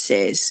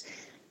entrances.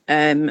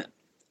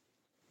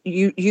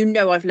 You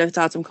know I've loved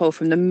Adam Cole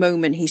from the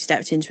moment he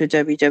stepped into a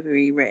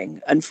WWE ring.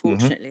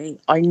 Unfortunately,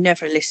 I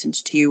never listened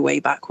to you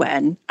way back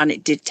when, and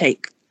it did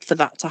take for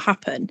that to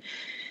happen.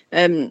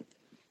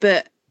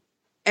 But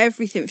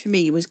everything for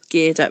me was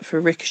geared up for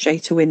Ricochet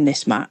to win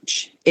this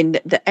match. In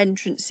the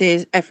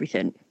entrances,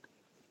 everything.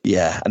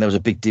 Yeah, and there was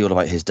a big deal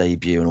about his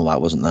debut and all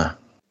that, wasn't there?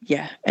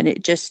 Yeah, and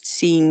it just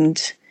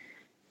seemed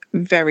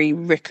very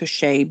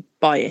Ricochet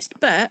biased.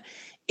 But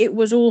it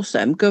was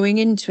awesome. Going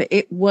into it,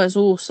 it was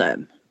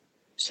awesome.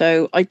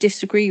 So I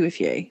disagree with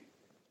you.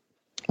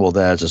 Well,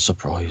 there's a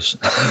surprise.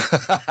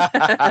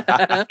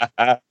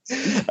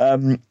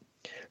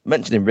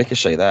 Mentioning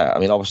Ricochet there, I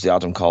mean, obviously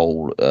Adam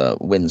Cole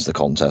wins the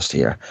contest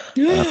here.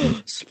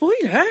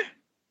 Spoiler.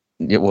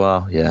 Yeah,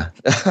 well, yeah.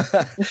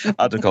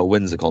 Adam Cole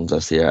wins the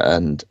contest here,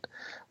 and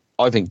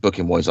I think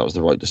booking-wise that was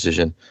the right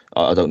decision.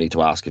 I don't need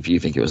to ask if you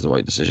think it was the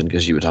right decision,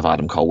 because you would have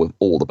Adam Cole with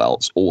all the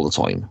belts all the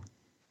time,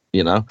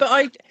 you know?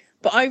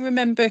 But I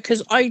remember,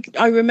 because I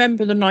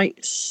remember the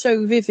night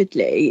so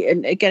vividly,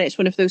 and again, it's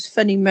one of those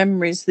funny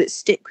memories that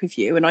stick with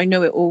you, and I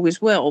know it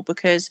always will,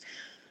 because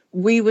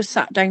we were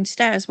sat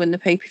downstairs when the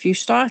pay-per-view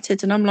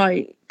started, and I'm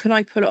like, can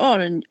I put it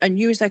on? And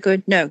you was there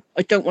going, no,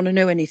 I don't want to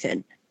know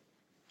anything.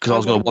 Because I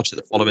was going to watch it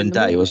the following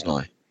day, wasn't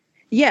I?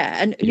 Yeah,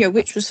 and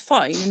which was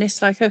fine, and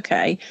it's like,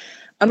 okay.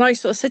 And I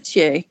sort of said to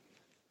you,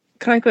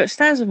 can I go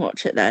upstairs and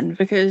watch it then?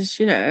 Because,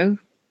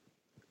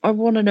 I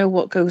want to know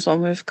what goes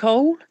on with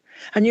Cole.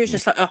 And you were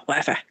just like, oh,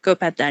 whatever, go to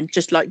bed then.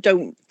 Just like,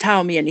 don't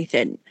tell me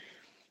anything.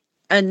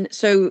 And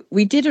so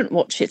we didn't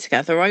watch it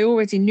together. I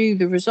already knew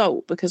the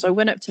result because I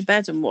went up to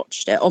bed and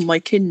watched it on my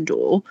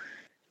Kindle.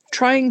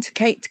 Trying to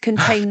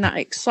contain that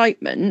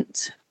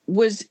excitement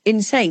was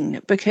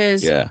insane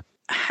because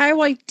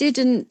how I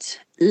didn't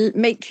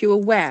make you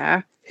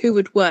aware who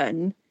had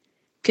won,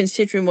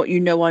 considering what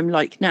I'm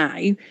like now,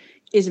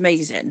 is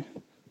amazing.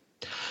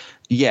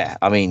 Yeah,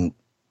 I mean,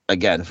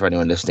 again, for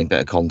anyone listening, bit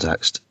of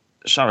context,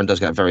 Sharon does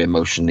get very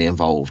emotionally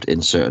involved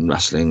in certain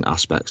wrestling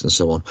aspects and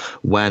so on.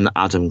 When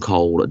Adam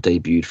Cole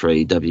debuted for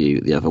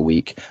AEW the other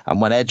week,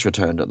 and when Edge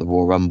returned at the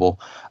Royal Rumble,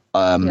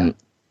 I mean,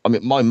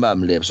 my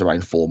mum lives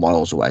around 4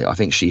 miles away. I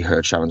think she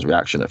heard Sharon's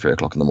reaction at 3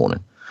 o'clock in the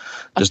morning.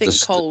 I think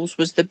Cole's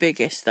was the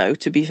biggest, though,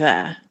 to be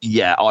fair.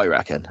 Yeah, I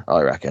reckon.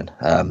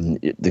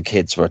 The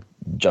kids were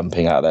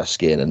jumping out of their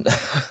skin. And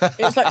it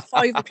was like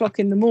 5 o'clock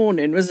in the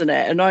morning, wasn't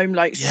it? And I'm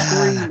like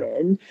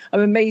screaming.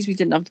 I'm amazed we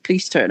didn't have the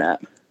police turn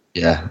up.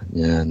 Yeah,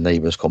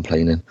 neighbours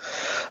complaining.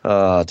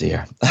 Oh,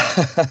 dear.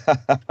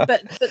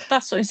 but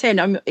that's what I'm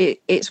saying.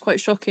 It's quite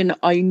shocking.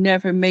 I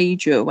never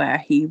made you aware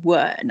he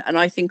won. And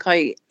I think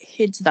I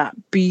hid that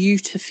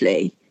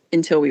beautifully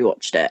until we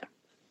watched it.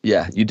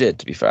 Yeah, you did,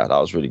 to be fair. That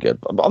was really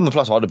good. But on the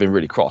plus, I'd have been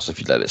really cross if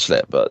you'd let it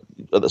slip. But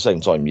at the same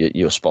time,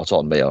 you were spot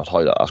on. Me, I'd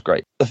hide that. That's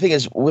great. The thing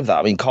is, with that,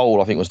 I mean,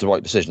 Cole, I think, was the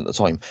right decision at the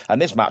time.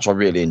 And this match I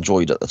really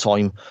enjoyed at the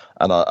time.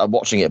 And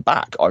watching it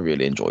back, I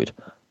really enjoyed.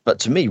 But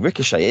to me,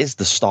 Ricochet is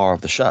the star of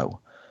the show.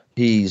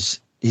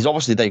 He's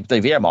obviously,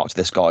 they've earmarked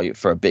this guy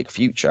for a big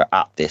future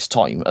at this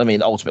time. I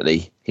mean,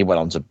 ultimately, he went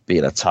on to be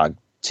in a tag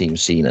team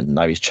scene, and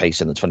now he's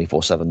chasing the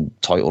 24/7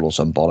 title or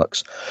some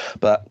bollocks.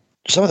 But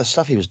some of the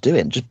stuff he was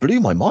doing just blew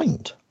my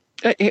mind.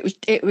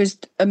 It was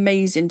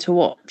amazing to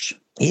watch.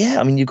 Yeah,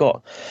 I mean, you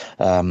got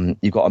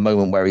a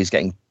moment where he's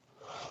getting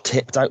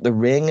tipped out the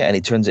ring and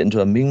he turns it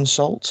into a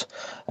moonsault.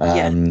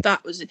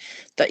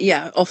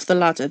 Off the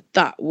ladder.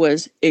 That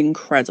was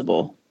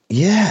incredible.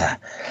 Yeah,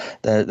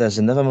 there's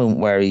another moment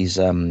where he's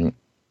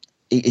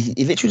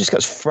he literally just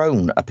gets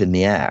thrown up in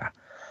the air,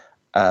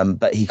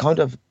 but he kind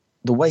of,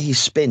 the way he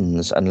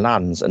spins and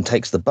lands and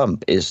takes the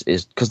bump is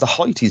because the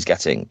height he's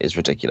getting is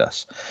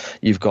ridiculous.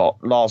 You've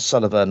got Lars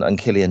Sullivan and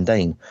Killian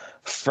Dane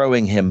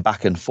throwing him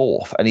back and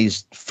forth, and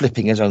he's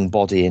flipping his own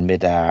body in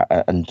midair,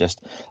 and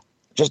just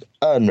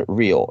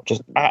unreal,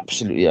 just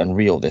absolutely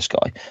unreal, this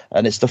guy.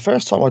 And it's the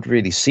first time I'd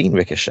really seen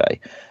Ricochet,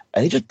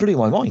 and he just blew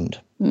my mind.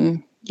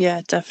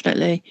 Yeah,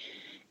 definitely.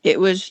 It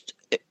was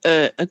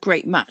a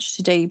great match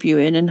to debut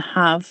in and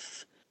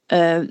have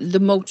the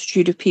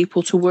multitude of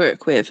people to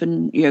work with,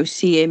 and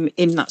see him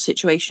in that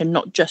situation,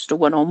 not just a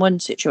one-on-one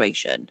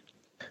situation.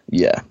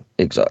 Yeah,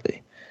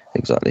 exactly. I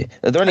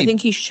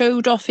think he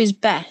showed off his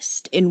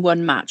best in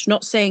one match.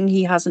 Not saying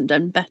he hasn't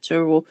done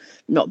better or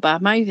not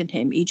bad-mouthing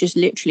him. He just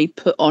literally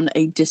put on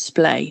a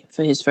display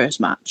for his first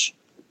match.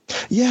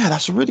 Yeah,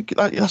 that's a really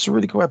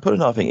good way of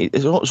putting it. I think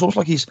it's almost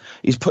like he's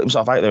put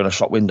himself out there in a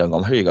shop window and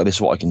gone, here you go, this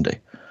is what I can do.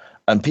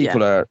 And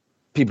people are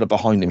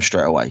behind him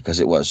straight away because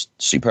it was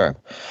superb.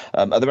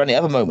 Are there any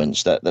other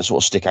moments that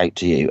sort of stick out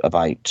to you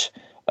about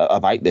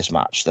this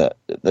match that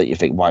you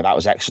think, wow, that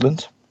was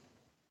excellent?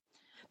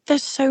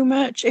 There's so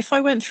much. If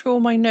I went through all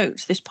my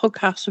notes, this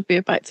podcast would be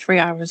about 3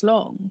 hours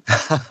long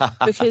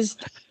because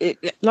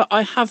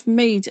I have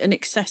made an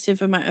excessive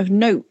amount of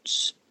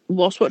notes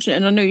whilst watching it,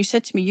 and I know you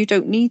said to me you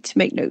don't need to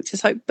make notes.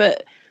 It's like,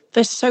 but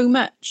there's so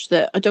much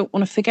that I don't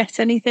want to forget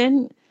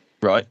anything.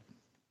 Right.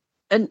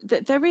 And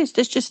there's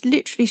just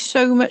literally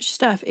so much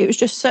stuff. It was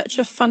just such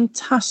a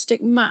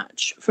fantastic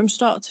match from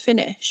start to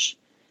finish.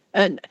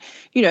 And,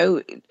 you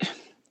know,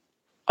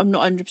 I'm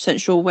not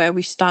 100% sure where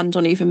we stand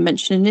on even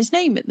mentioning his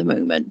name at the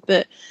moment,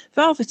 but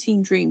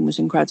Velveteen Dream was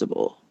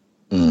incredible.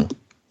 And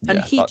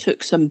he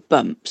took some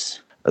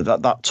bumps.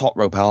 That top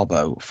rope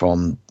elbow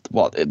from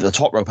the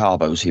top rope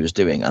elbows he was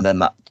doing, and then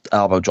that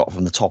elbow drop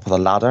from the top of the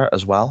ladder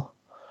as well.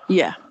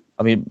 Yeah.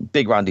 I mean,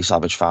 big Randy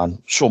Savage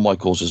fan. Shawn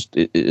Michaels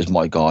is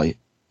my guy.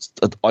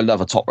 I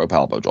love a top rope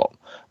elbow drop.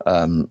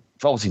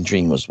 Velveteen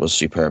Dream was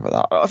superb at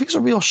that. I think it's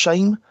a real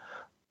shame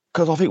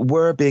because I think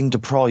we're being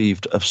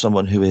deprived of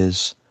someone who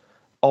is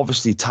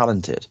obviously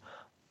talented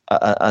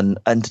and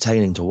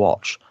entertaining to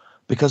watch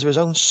because of his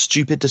own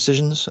stupid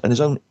decisions and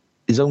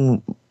his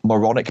own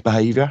moronic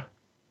behaviour.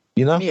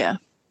 You know? Yeah.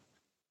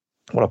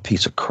 What a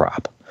piece of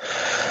crap.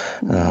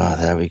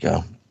 There we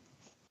go.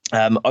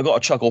 I got a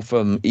chuckle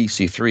from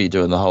EC3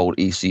 doing the whole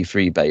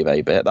EC3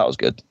 baby bit. That was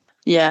good.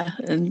 Yeah,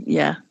 and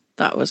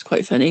that was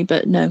quite funny,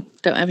 but no,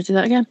 don't ever do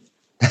that again.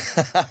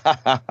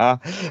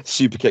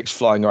 Super kicks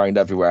flying around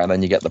everywhere, and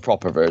then you get the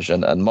proper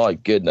version, and my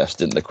goodness,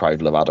 didn't the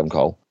crowd love Adam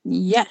Cole?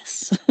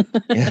 Yes.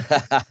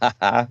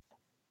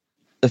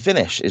 The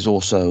finish is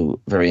also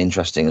very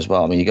interesting as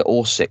well. I mean, you get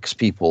all 6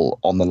 people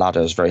on the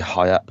ladders very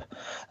high up.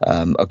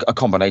 A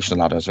combination of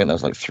ladders. I think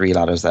there's like 3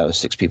 ladders there with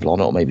 6 people on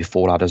it, or maybe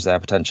 4 ladders there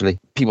potentially.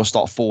 People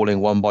start falling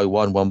one by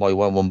one.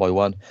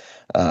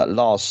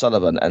 Lars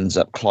Sullivan ends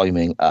up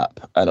climbing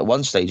up. And at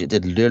one stage, it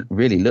did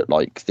really look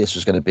like this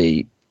was going to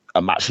be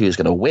a match he was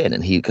going to win.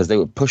 And because they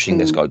were pushing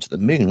this guy to the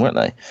moon, weren't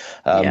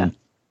they?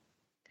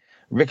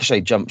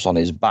 Ricochet jumps on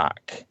his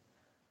back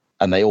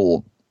and they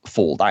all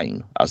fall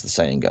down, as the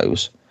saying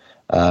goes.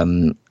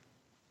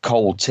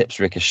 Cole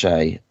tips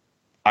Ricochet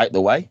out the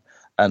way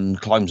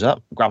and climbs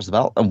up, grabs the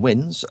belt and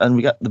wins. And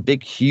we get the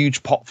big,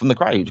 huge pop from the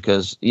crowd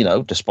because, you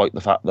know, despite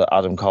the fact that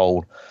Adam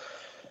Cole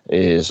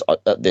is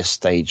at this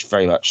stage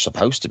very much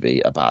supposed to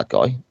be a bad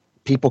guy,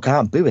 people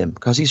can't boo him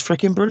because he's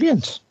freaking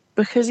brilliant.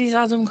 Because he's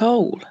Adam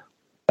Cole.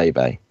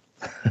 Baby.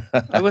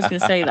 I was going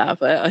to say that,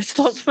 but I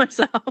stopped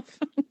myself.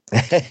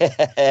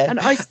 And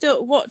I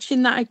still,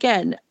 watching that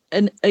again,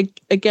 and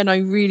again, I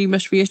really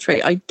must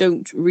reiterate, I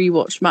don't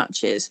rewatch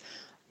matches.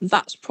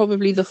 That's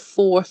probably the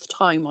 4th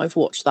time I've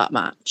watched that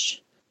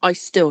match. I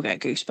still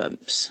get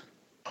goosebumps.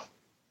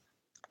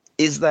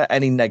 Is there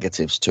any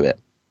negatives to it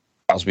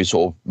as we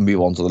sort of move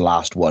on to the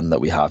last one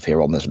that we have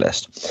here on this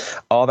list?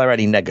 Are there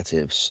any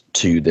negatives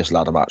to this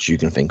ladder match you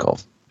can think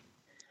of?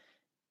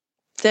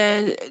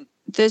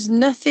 There's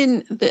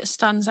nothing that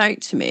stands out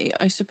to me.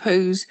 I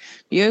suppose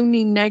the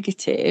only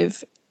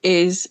negative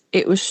is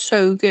it was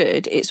so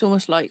good. It's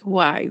almost like,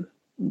 wow,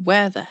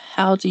 where the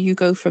hell do you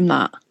go from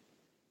that?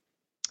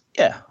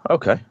 Yeah,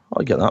 okay,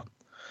 I get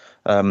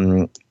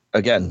that.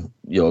 Again,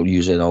 you're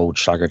using old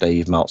Shagger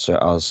Dave Meltzer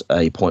as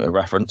a point of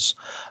reference.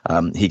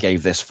 He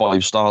gave this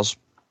 5 stars,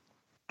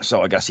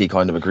 so I guess he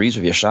kind of agrees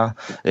with you, Shah.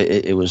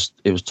 It was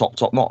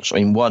top notch. I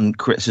mean, one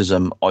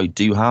criticism I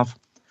do have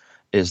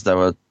is there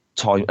are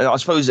times, I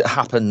suppose it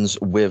happens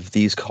with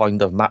these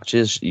kind of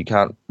matches. You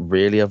can't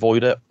really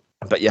avoid it,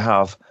 but you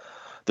have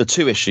the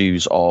 2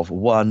 issues of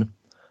 1,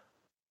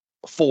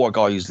 4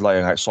 guys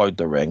laying outside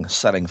the ring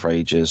selling for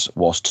ages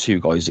whilst 2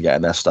 guys are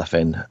getting their stuff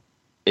in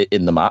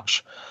the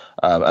match.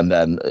 And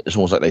then it's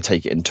almost like they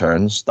take it in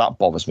turns. That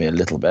bothers me a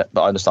little bit,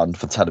 but I understand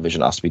for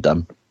television it has to be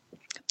done.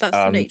 That's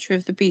the nature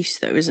of the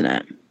beast, though, isn't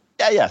it?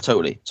 Yeah,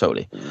 totally.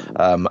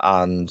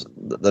 And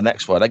the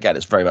next one, again,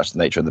 it's very much the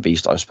nature of the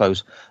beast, I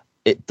suppose.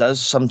 It does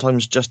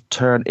sometimes just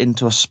turn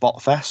into a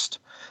spot fest.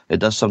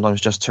 It does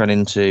sometimes just turn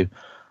into,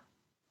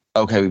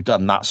 okay, we've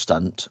done that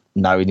stunt.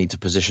 Now we need to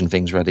position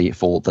things ready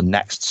for the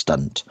next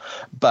stunt.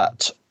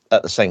 But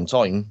at the same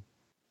time,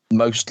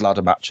 most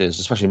ladder matches,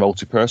 especially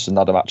multi-person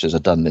ladder matches, are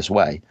done this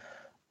way.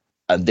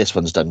 And this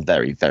one's done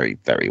very, very,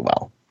 very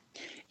well.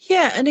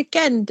 Yeah, and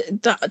again,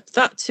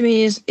 that to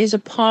me is a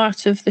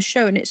part of the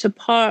show, and it's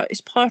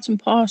part and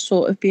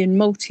parcel of being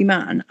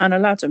multi-man and a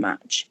ladder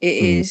match. It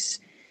is,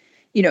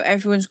 you know,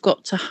 everyone's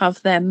got to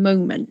have their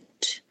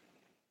moment.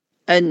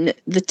 And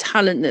the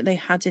talent that they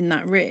had in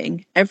that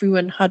ring,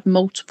 everyone had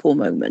multiple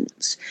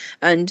moments.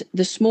 And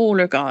the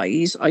smaller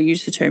guys, I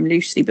use the term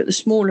loosely, but the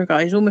smaller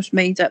guys almost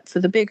made up for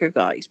the bigger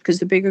guys because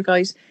the bigger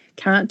guys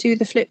can't do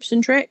the flips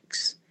and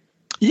tricks.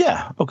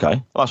 Yeah,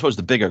 okay. Well, I suppose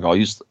the bigger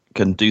guys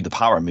can do the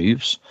power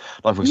moves.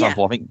 Like, for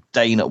example, I think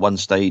Dane at one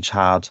stage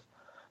had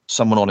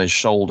someone on his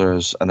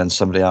shoulders and then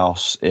somebody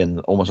else in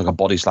almost like a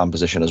body slam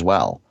position as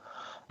well.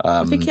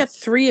 I think he had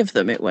 3 of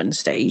them at one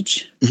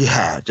stage.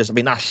 Yeah,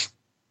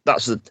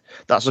 that's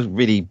a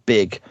really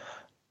big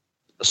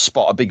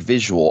spot, a big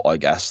visual, I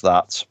guess,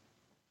 that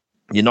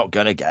you're not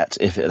going to get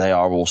if they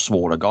are all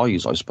smaller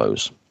guys, I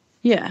suppose.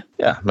 Yeah.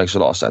 Yeah, makes a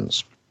lot of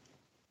sense.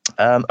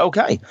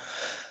 Okay.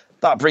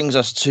 That brings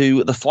us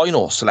to the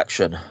final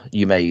selection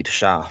you made,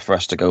 Shah, for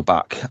us to go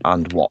back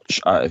and watch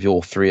out of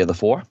your 3 of the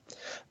 4.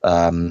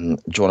 Do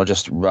you want to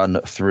just run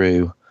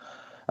through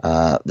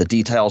the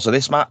details of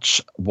this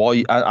match,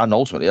 why, and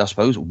ultimately, I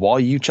suppose, why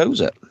you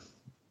chose it?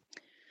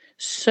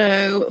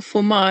 So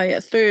for my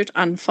third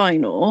and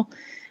final,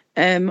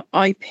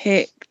 I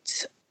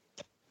picked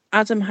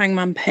Adam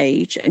Hangman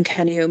Page and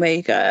Kenny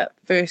Omega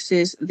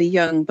versus the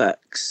Young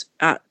Bucks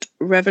at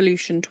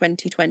Revolution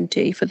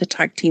 2020 for the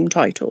tag team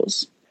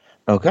titles.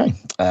 Okay.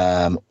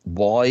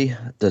 Why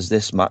does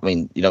this match? I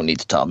mean, you don't need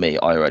to tell me.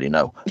 I already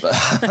know.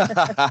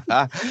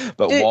 But,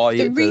 why?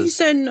 The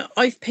reason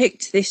I've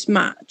picked this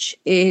match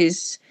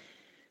is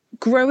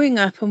growing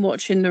up and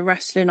watching the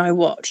wrestling I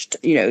watched.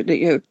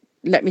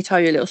 Let me tell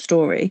you a little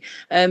story.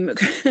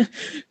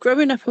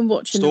 Growing up and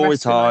watching story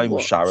time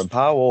with Sharon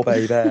Powell,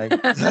 baby.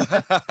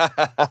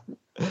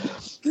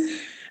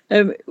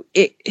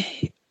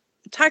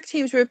 Tag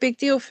teams were a big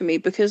deal for me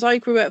because I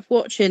grew up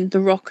watching the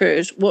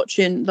Rockers,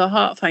 watching the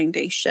Hart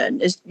Foundation.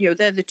 As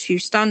they're the two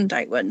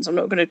standout ones. I'm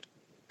not going to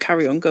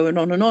carry on going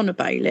on and on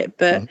about it,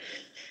 but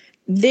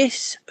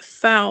this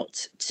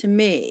felt to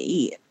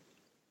me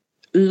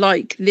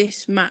like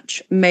this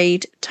match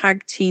made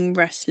tag team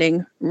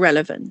wrestling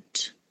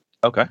relevant.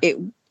 Okay.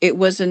 It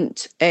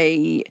wasn't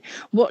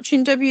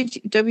watching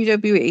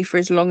WWE for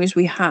as long as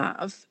we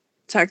have.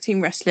 Tag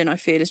team wrestling, I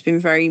feel, has been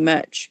very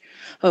much,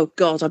 oh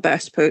God, I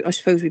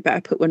suppose we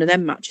better put one of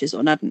them matches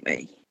on, hadn't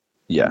we?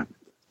 Yeah.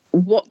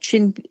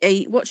 Watching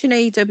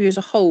AEW as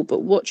a whole,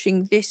 but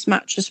watching this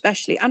match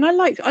especially, and I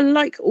like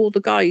all the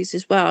guys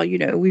as well.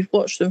 We've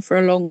watched them for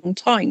a long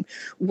time,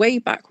 way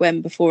back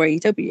when before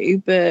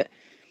AEW, but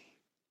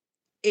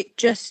it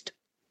just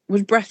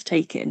was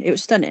breathtaking. It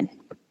was stunning.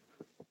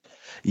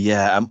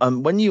 Yeah,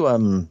 when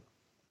you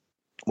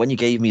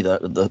gave me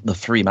the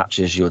three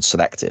matches you had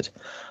selected,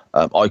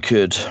 I'll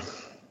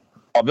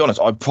be honest,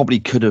 I probably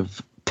could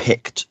have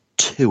picked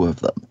two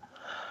of them.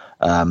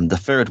 The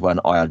third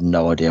one, I had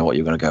no idea what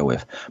you were going to go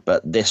with,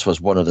 but this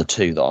was one of the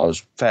two that I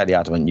was fairly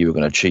adamant you were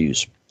going to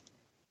choose.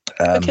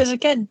 Because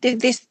again,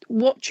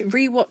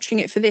 rewatching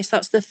it for this,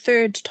 that's the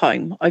third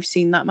time I've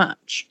seen that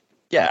match.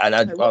 Yeah, and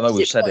I know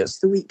we've said it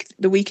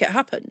the week it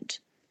happened.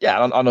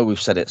 Yeah, I know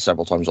we've said it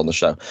several times on the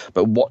show,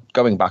 but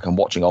going back and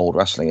watching old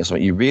wrestling is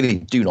something you really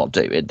do not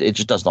do. It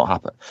just does not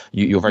happen.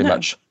 You're very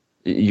much.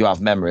 You have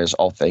memories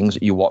of things.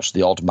 You watch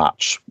the odd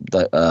match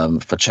that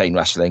for chain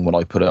wrestling when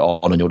I put it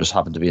on, and you'll just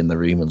happen to be in the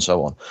room and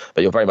so on.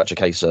 But you're very much a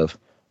case of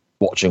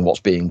watching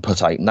what's being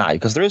put out now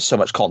because there is so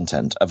much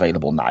content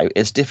available now.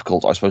 It's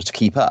difficult, I suppose, to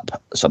keep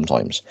up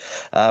sometimes.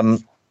 I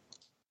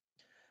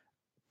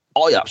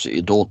absolutely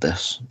adored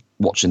this.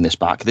 Watching this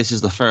back, this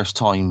is the first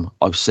time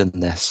I've seen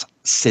this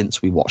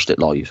since we watched it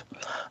live,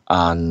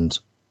 and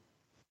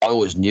I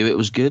always knew it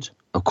was good.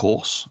 Of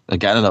course,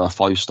 again, another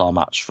 5-star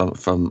match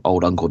from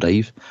old Uncle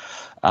Dave.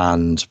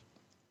 And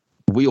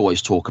we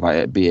always talk about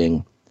it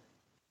being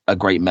a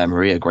great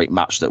memory, a great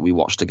match that we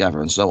watched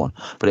together and so on.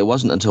 But it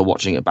wasn't until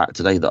watching it back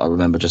today that I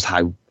remember just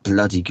how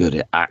bloody good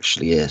it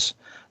actually is.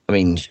 I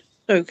mean,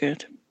 so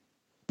good.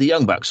 The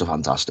Young Bucks are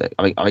fantastic.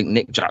 I think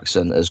Nick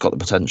Jackson has got the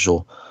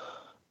potential,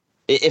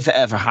 if it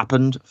ever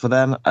happened for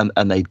them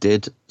and they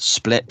did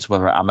split,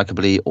 whether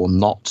amicably or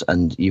not,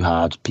 and you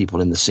had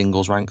people in the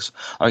singles ranks,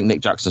 I think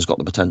Nick Jackson's got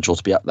the potential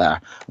to be up there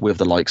with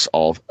the likes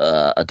of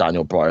a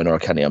Daniel Bryan or a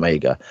Kenny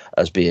Omega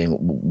as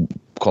being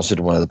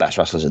considered one of the best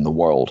wrestlers in the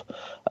world.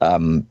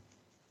 I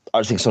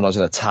just think sometimes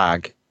in a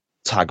tag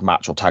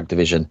match or tag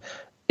division,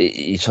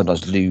 you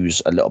sometimes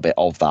lose a little bit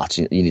of that.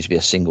 You need to be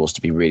a singles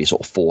to be really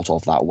sort of thought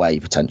of that way,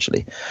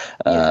 potentially.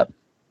 Yeah.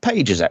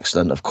 Page is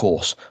excellent, of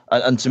course.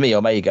 And to me,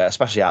 Omega,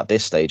 especially at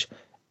this stage,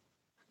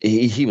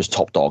 he was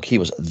top dog. He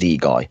was the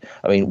guy.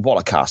 I mean, what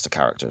a cast of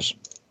characters.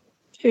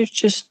 It was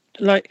just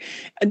like,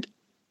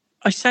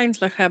 I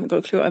sound like I haven't got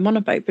a clue what I'm on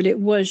about, but it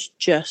was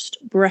just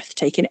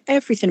breathtaking.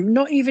 Everything,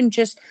 not even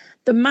just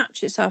the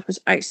match itself was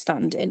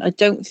outstanding. I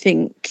don't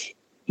think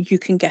you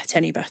can get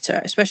any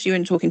better, especially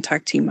when talking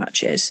tag team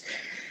matches.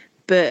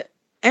 But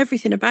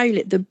everything about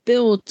it, the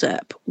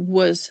build-up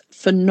was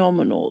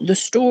phenomenal. The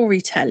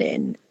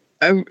storytelling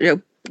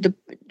around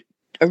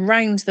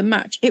the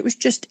match, it was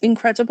just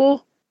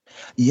incredible.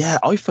 Yeah,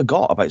 I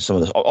forgot about some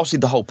of this. Obviously,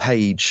 the whole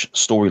Page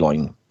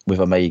storyline with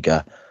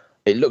Omega,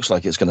 it looks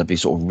like it's going to be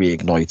sort of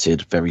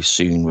reignited very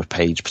soon with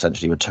Page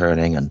potentially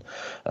returning and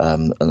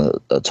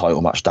a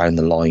title match down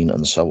the line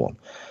and so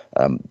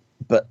on.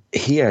 But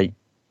here,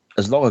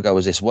 as long ago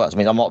as this was, I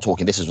mean, I'm not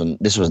talking this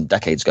wasn't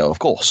decades ago, of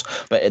course,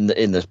 but in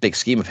the big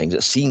scheme of things,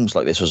 it seems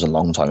like this was a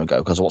long time ago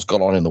because of what's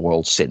gone on in the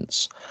world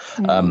since.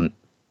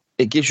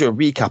 It gives you a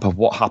recap of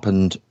what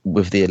happened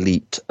with the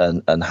Elite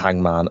and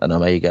Hangman and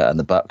Omega and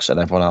the Bucks and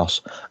everyone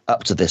else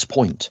up to this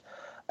point.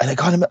 And it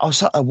kind of, I was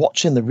sat there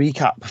watching the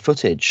recap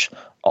footage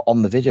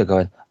on the video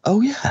going,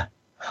 oh yeah,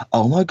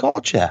 oh my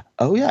God, yeah,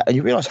 oh yeah. And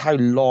you realise how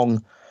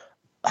long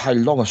a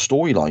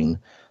storyline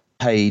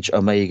Page,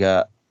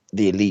 Omega,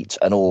 the Elite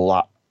and all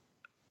that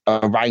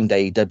around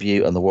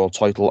AEW and the world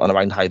title and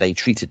around how they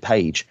treated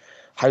Page,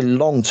 how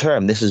long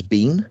term this has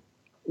been.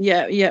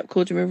 Yeah,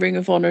 called him a Ring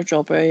of Honor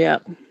jobber, yeah.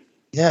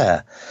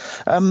 Yeah.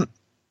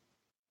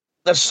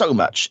 There's so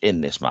much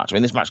in this match. I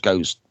mean, this match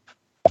goes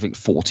I think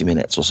 40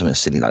 minutes or something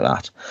silly like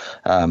that.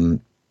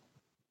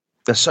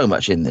 There's so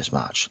much in this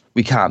match.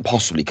 We can't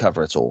possibly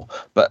cover it all.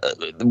 But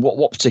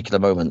what particular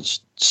moments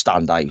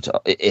stand out,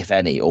 if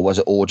any, or was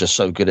it all just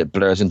so good it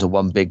blurs into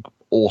one big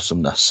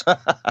awesomeness?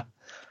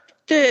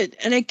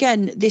 And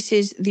again, this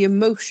is the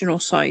emotional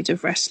side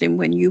of wrestling.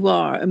 When you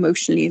are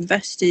emotionally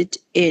invested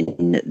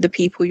in the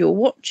people you're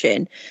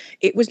watching,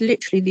 it was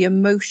literally the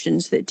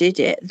emotions that did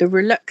it. The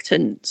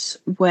reluctance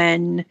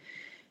when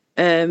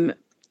Omega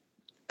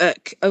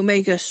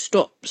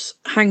stops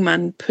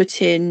Hangman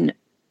putting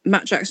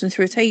Matt Jackson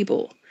through a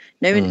table.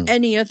 Now, in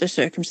any other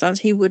circumstance,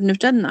 he wouldn't have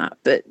done that.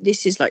 But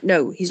this is like,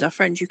 no, he's our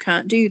friend. You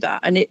can't do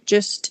that. And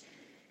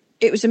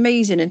it was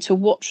amazing. And to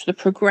watch the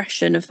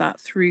progression of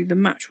that through the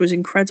match was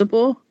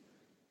incredible.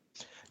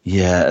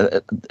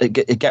 Yeah,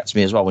 it gets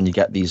me as well when you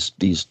get these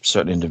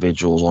certain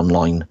individuals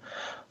online.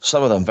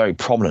 Some of them very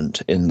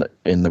prominent in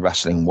the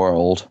wrestling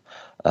world,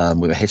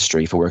 with a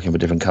history for working for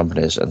different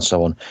companies and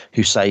so on,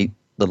 who say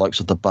the likes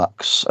of the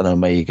Bucks and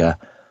Omega,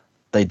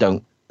 they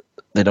don't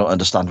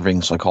understand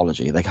ring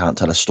psychology. They can't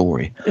tell a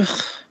story.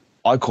 Ugh.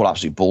 I call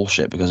absolute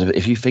bullshit, because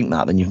if you think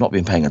that, then you've not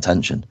been paying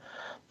attention.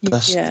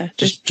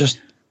 Just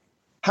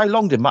how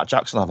long did Matt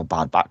Jackson have a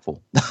bad back for?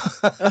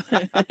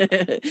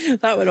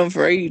 That went on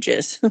for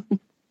ages. And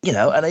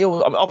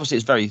obviously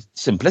it's very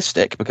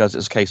simplistic, because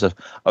it's a case of,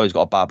 oh, he's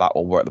got a bad back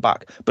or work at the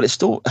back, but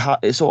it's all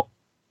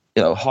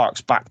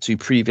harks back to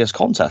previous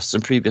contests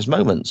and previous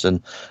moments.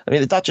 And I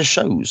mean, that just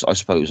shows, I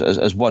suppose,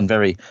 as one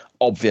very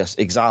obvious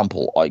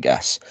example, I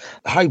guess,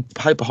 how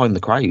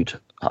behind Page,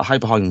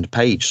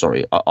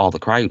 are the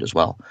crowd as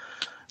well.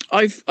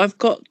 I've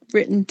got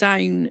written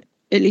down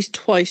at least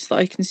twice that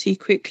I can see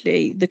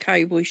quickly the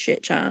cowboy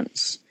shit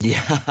chants.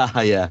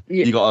 Yeah.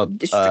 You got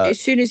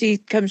as soon as he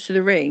comes to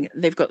the ring,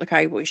 they've got the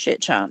cowboy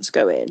shit chants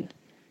going.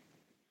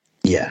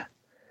 Yeah.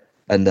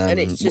 And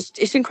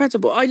it's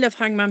incredible. I love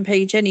Hangman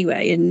Page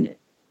anyway, and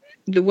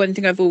the one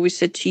thing I've always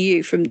said to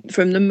you from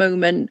the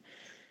moment,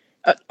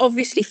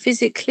 obviously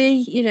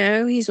physically,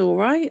 he's all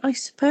right, I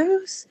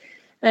suppose.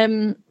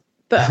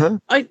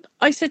 But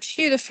I said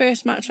to you the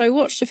first match I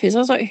watched of his, I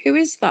was like, who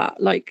is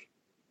that? Like,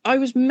 I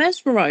was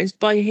mesmerised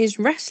by his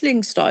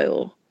wrestling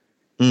style.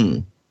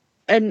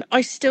 And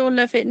I still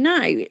love it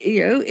now.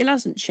 It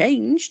hasn't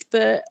changed,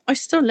 but I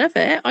still love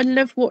it. I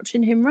love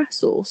watching him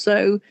wrestle.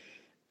 So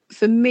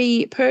for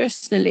me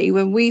personally,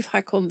 when we've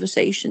had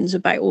conversations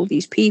about all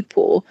these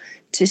people,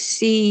 to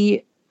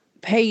see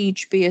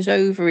Page be as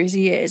over as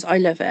he is, I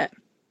love it.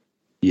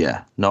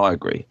 Yeah, no, I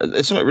agree.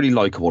 There's something really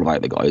likeable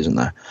about the guy, isn't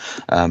there?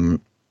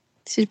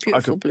 It's his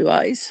beautiful blue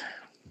eyes.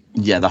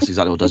 Yeah, that's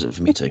exactly what does it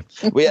for me too.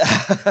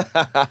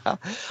 I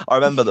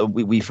remember that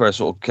we first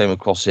sort of came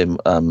across him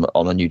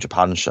on a New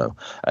Japan show,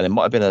 and it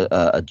might have been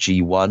a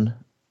G1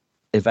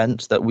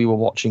 event that we were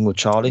watching with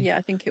Charlie. Yeah,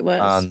 I think it was.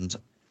 And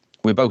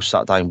we both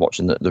sat down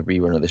watching the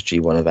rerun of this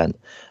G1 event,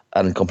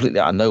 and completely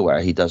out of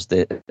nowhere, he does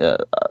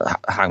the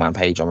Hangman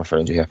Page, I'm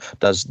referring to here,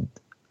 does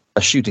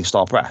a shooting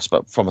star press,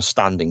 but from a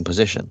standing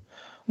position.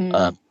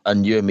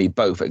 And you and me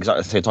both at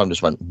exactly the same time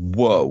just went,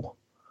 whoa.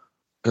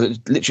 Because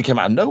it literally came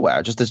out of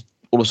nowhere. Just this,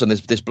 all of a sudden,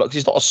 this bloke,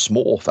 he's not a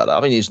small fella.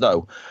 I mean, he's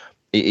no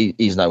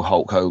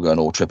Hulk Hogan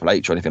or Triple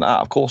H or anything like that.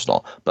 Of course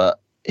not.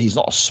 But he's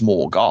not a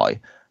small guy.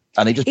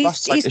 And he just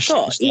busts like this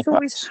shooting star He's press.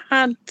 always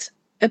had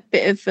a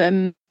bit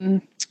of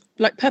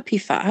like puppy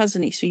fat,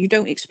 hasn't he? So you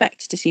don't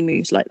expect to see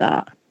moves like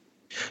that.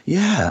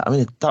 Yeah, I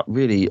mean, that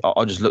really,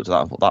 I just looked at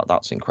that and thought,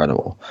 that's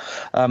incredible.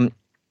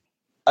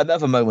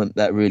 Another moment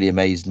that really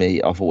amazed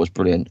me, I thought was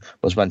brilliant,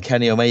 was when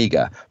Kenny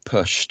Omega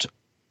pushed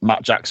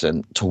Matt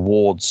Jackson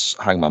towards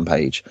Hangman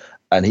Page,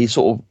 and he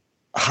sort of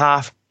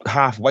half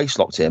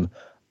waistlocked him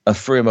and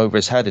threw him over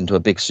his head into a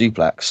big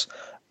suplex.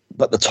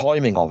 But the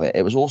timing of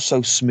it was all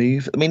so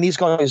smooth. I mean, these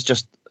guys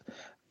just,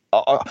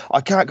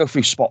 I can't go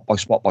through spot by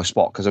spot by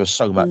spot because there was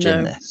so much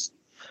in this.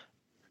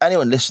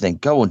 Anyone listening,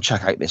 go and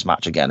check out this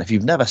match again. If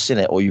you've never seen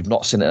it or you've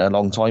not seen it in a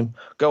long time,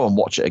 go and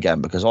watch it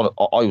again, because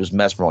I was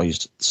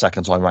mesmerised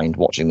second time round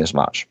watching this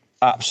match.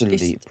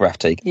 Absolutely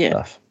breathtaking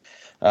stuff.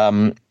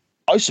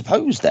 I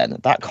suppose then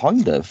that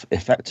kind of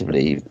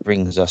effectively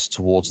brings us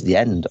towards the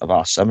end of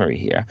our summary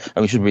here,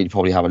 and we should really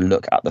probably have a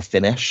look at the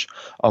finish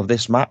of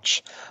this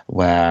match,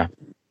 where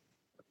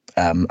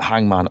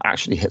Hangman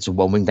actually hits a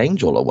one-winged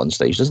angel at one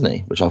stage, doesn't he?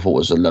 Which I thought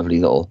was a lovely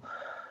little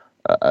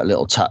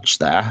touch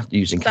there,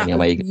 using Kenny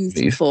Omega.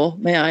 Beautiful,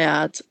 may I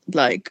add?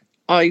 Like,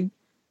 I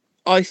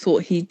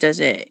thought he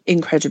does it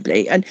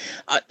incredibly, and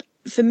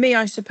for me,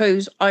 I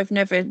suppose I've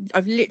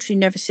literally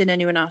never seen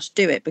anyone else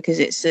do it, because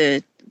it's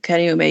a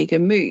Kenny Omega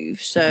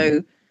move.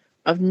 So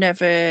I've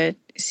never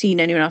seen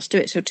anyone else do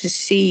it. So to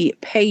see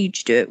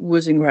Page do it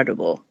was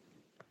incredible.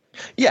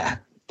 Yeah.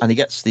 And he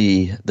gets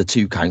the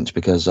 2 count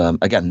because,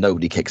 again,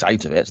 nobody kicks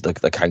out of it.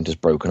 The count is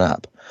broken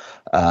up.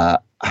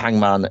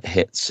 Hangman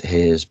hits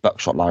his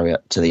buckshot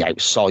lariat to the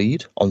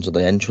outside onto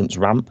the entrance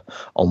ramp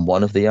on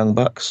one of the Young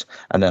Bucks,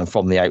 and then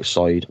from the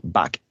outside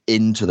back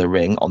into the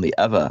ring on the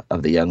other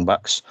of the Young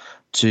Bucks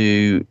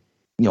to,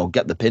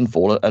 get the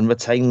pinfall and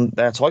retain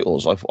their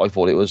titles. I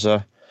thought it was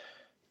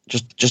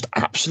just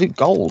absolute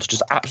gold,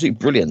 just absolute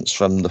brilliance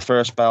from the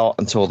first bell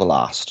until the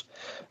last.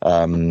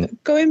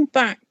 Going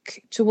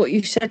back to what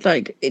you said,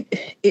 like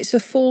it's a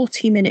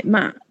 40-minute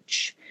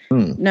match.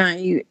 Now,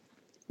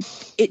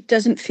 it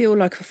doesn't feel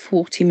like a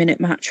 40-minute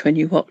match when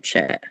you watch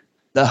it.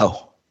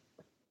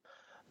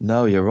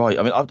 No, you're right.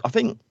 I mean, I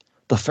think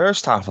the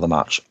first half of the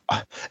match,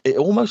 it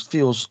almost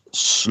feels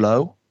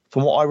slow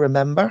from what I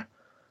remember.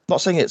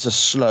 Not saying it's a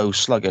slow,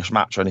 sluggish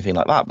match or anything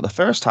like that, but the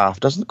first half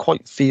doesn't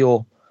quite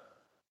feel...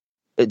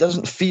 It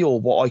doesn't feel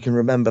what I can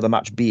remember the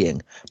match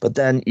being. But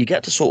then you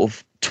get to sort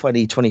of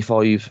 20,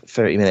 25,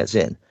 30 minutes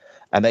in,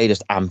 and they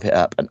just amp it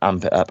up and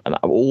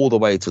all the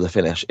way to the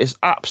finish. It's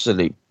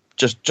absolute,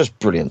 just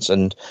brilliance.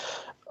 And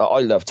I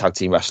love tag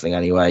team wrestling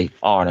anyway.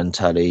 Arn and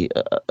Tully,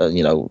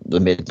 the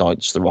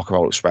Midnights, the Rock and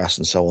Roll Express,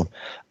 and so on.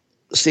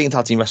 Seeing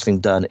tag team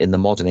wrestling done in the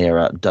modern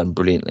era, done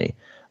brilliantly,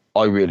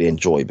 I really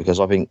enjoy, because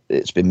I think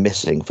it's been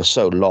missing for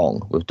so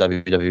long, with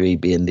WWE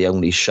being the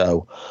only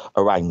show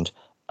around,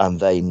 and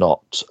they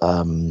not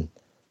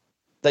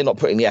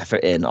putting the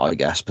effort in, I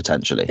guess,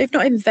 potentially. They've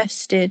not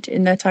invested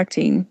in their tag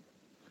team.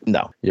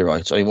 No, you're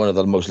right. I mean, one of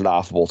the most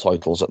laughable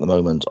titles at the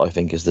moment, I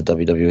think, is the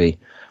WWE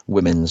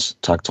women's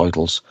tag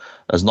titles.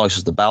 As nice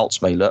as the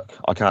belts may look,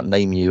 I can't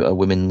name you a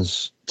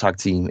women's tag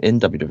team in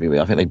WWE.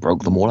 I think they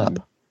broke them all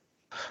up.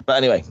 But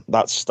anyway,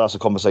 that's a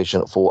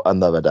conversation for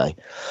another day.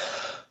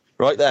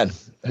 Right then,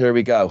 here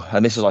we go.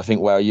 And this is, I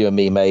think, where you and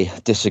me may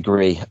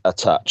disagree a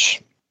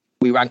touch.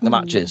 We rank the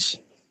matches,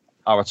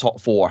 our top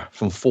 4,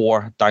 from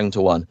 4 down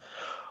to 1.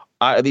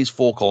 Out of these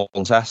 4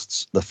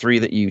 contests, the 3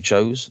 that you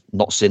chose,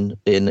 not seen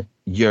in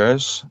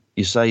years,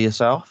 you say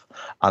yourself,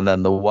 and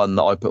then the one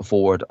that I put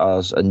forward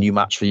as a new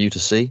match for you to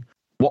see.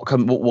 We'll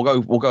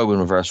go in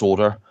reverse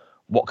order.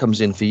 What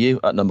comes in for you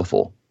at number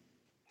 4?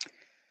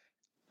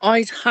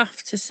 I'd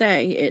have to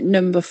say at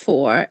number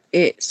 4,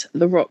 it's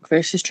The Rock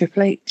versus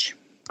Triple H.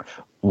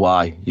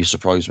 Why? You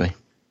surprise me.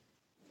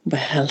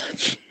 Well,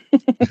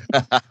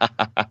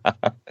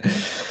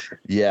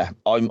 yeah,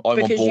 I'm on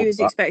board. Because you was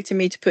expecting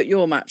me to put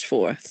your match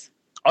forth.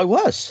 I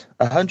was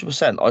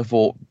 100%. I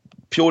thought,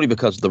 purely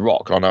because of The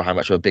Rock, and I know how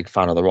much of a big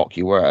fan of The Rock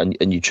you were, and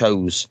you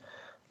chose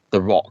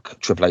the Rock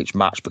Triple H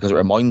match because it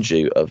reminds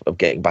you of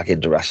getting back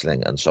into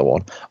wrestling and so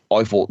on.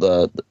 I thought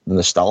the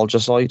nostalgia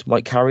side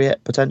might carry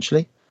it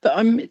potentially. But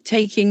I'm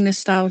taking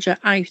nostalgia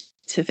out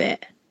of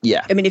it.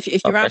 Yeah. I mean, if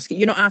you're asking,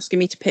 you're not asking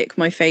me to pick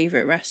my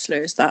favourite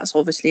wrestlers. That's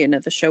obviously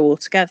another show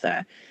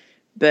altogether.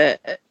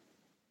 But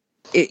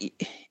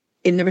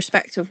in the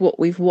respect of what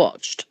we've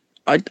watched,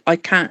 I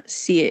can't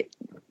see it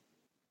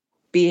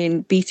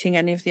beating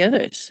any of the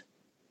others.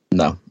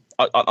 No.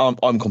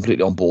 I'm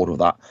completely on board with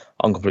that.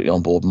 I'm completely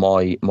on board.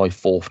 My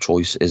 4th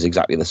choice is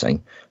exactly the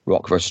same.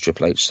 Rock versus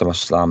Triple H,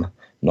 SummerSlam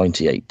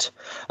 98.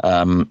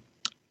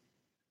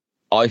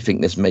 I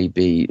think this may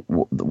be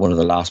one of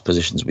the last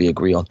positions we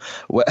agree on.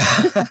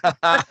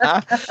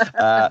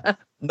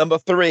 Number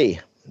 3.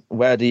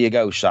 Where do you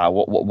go, Sha?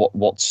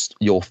 What's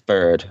your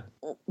 3rd?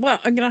 Well,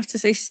 I'm gonna have to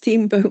say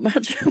Steamboat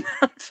Macho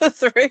Man for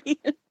 3.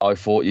 I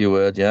thought you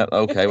would. Yeah.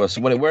 Okay. Well,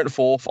 so when it weren't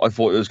 4th, I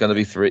thought it was going to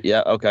be 3.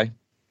 Yeah. Okay.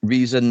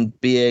 Reason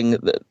being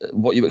that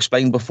what you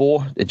explained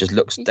before, it just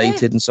looks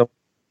dated and so.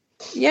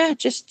 Yeah,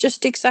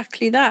 just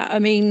exactly that. I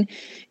mean,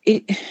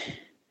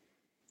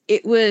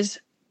 it was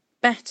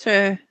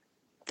better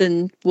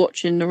than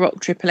watching The Rock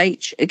Triple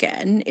H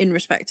again in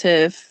respect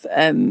of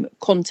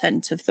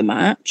content of the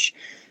match,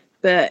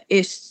 but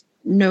it's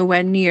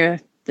nowhere near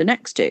the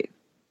next 2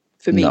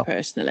 for me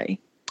personally.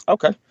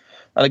 Okay.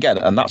 And again,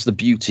 and that's the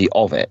beauty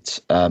of it.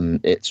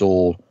 It's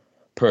all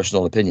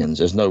personal opinions.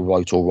 There's no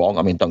right or wrong.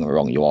 I mean, don't get me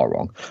wrong, you are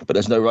wrong, but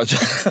there's no right.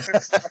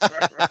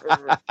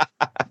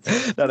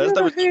 No, there's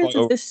no right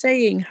of the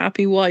saying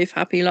 "happy wife,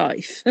 happy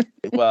life."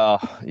 Well,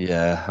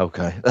 yeah,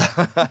 okay.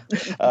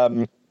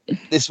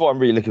 This is what I'm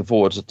really looking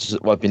forward to.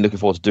 I've been looking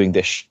forward to doing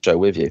this show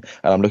with you,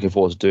 and I'm looking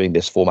forward to doing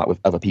this format with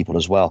other people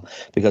as well,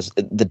 because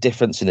the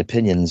difference in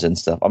opinions and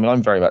stuff. I mean,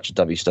 I'm very much a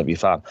WCW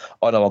fan.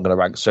 I know I'm going to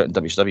rank certain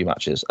WCW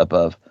matches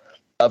above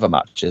other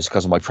matches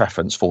because of my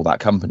preference for that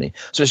company.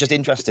 So it's just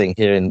interesting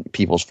hearing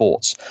people's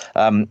thoughts.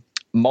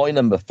 My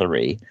number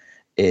 3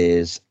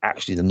 is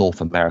actually the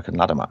North American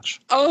ladder match.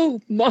 Oh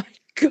my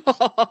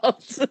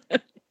God.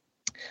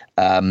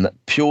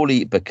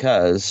 Purely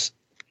because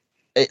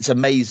it's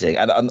amazing.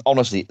 And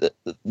honestly,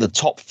 the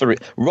top 3,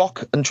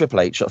 Rock and Triple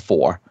H at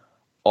 4,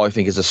 I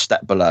think is a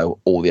step below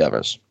all the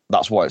others.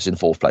 That's why it's in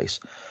 4th place.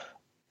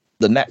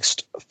 The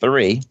next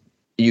 3,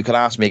 you can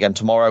ask me again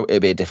tomorrow, it'll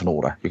be a different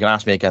order. You can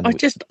ask me again.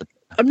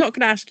 I'm not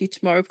going to ask you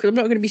tomorrow because I'm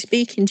not going to be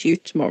speaking to you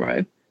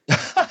tomorrow.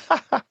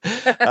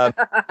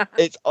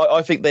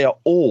 I think they are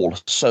all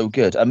so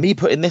good. And me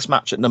putting this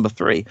match at number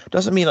 3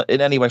 doesn't mean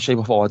in any way, shape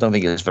or form I don't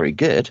think it's very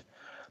good.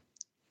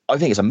 I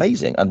think it's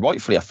amazing and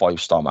rightfully a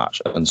 5-star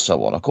match and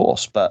so on, of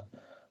course. But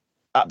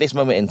at this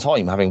moment in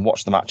time, having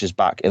watched the matches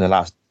back in the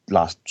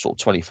last sort of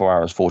 24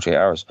 hours, 48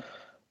 hours,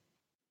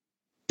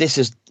 this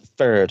is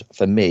 3rd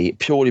for me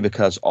purely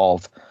because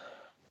of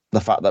the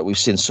fact that we've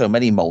seen so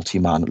many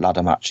multi-man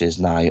ladder matches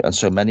now, and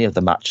so many of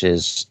the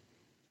matches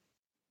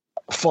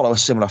follow a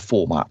similar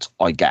format,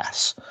 I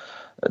guess.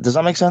 Does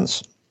that make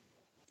sense?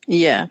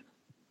 Yeah.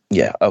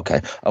 Yeah,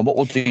 okay. And what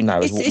we'll do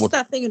now is It's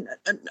that thing,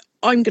 and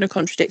I'm going to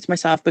contradict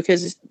myself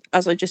because,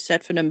 as I just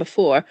said for number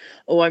 4,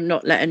 I'm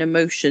not letting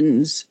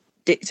emotions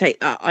dictate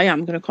that. I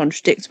am going to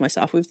contradict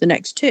myself with the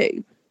next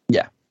 2.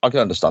 Yeah, I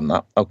can understand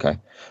that. Okay.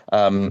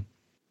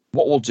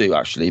 What we'll do,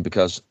 actually,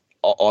 because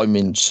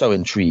I'm so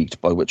intrigued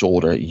by which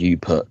order you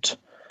put.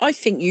 I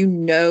think you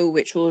know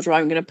which order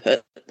I'm going to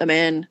put them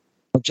in.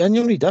 I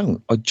genuinely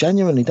don't.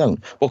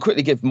 Well,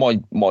 quickly give my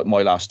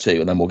last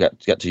 2, and then we'll get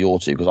to your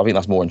 2, because I think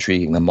that's more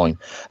intriguing than mine.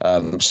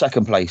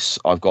 Second place,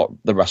 I've got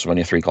the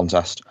WrestleMania 3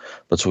 contest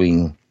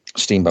between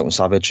Steamboat and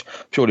Savage,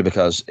 purely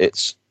because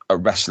it's a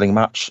wrestling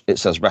match. It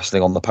says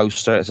wrestling on the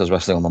poster, it says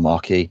wrestling on the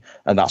marquee,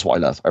 and that's what I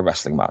love, a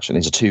wrestling match. And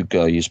these are 2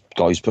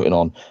 guys putting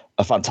on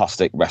a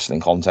fantastic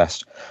wrestling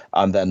contest.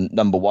 And then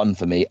number 1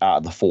 for me, out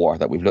of the 4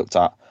 that we've looked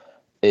at,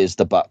 is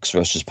the Bucks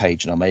versus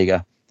Page and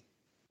Omega.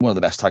 One of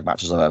the best tag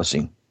matches I've ever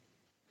seen.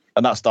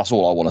 And that's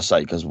all I want to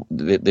say, because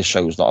this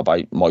show is not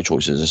about my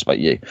choices, it's about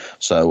you.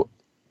 So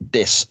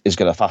this is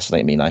going to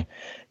fascinate me now.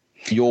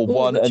 You're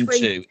 1 and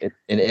 2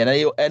 in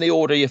any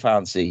order you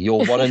fancy.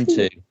 You're 1 and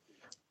 2.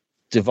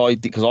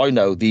 Divide, because I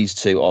know these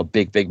 2 are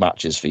big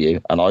matches for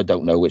you, and I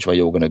don't know which way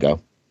you're going to go.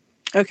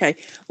 Okay.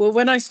 Well,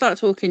 when I start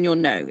talking, you'll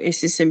know.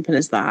 It's as simple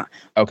as that.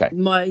 Okay.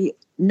 My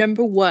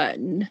number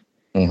 1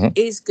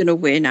 is going to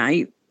win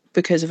out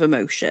because of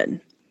emotion.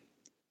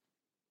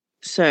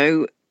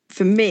 So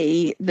for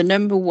me, the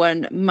number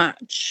 1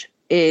 match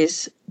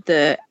is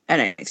the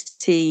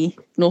NXT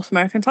North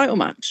American title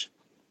match.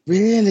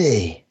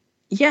 Really?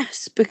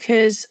 Yes,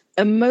 because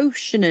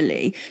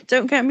emotionally,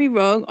 don't get me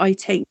wrong, I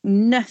take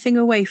nothing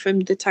away from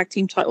the tag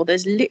team title.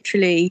 There's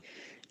literally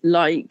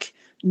like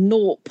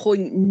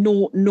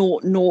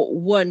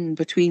 0.0001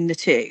 between the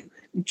 2.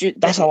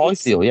 That's how I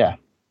feel, yeah.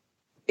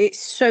 It's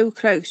so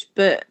close,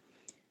 but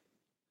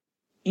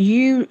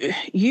you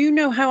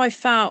know how I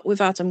felt with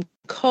Adam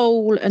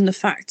Cole and the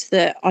fact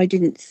that I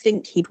didn't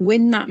think he'd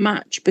win that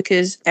match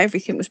because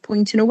everything was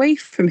pointing away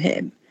from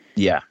him.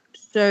 Yeah.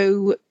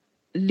 So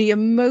the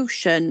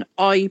emotion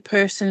I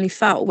personally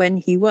felt when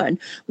he won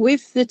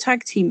with the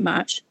tag team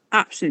match,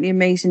 absolutely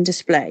amazing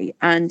display.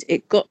 And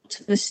it got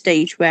to the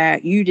stage where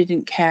you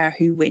didn't care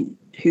who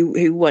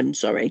won,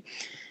 sorry.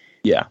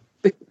 Yeah.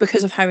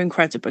 Because of how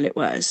incredible it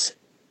was.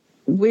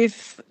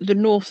 With the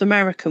North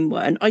American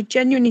one, I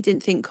genuinely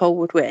didn't think Cole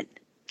would win.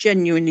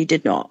 Genuinely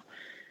did not.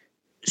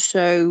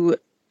 So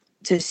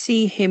to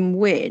see him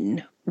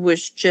win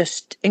was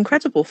just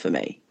incredible for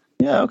me.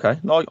 Yeah, okay.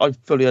 No, I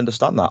fully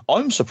understand that.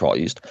 I'm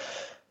surprised.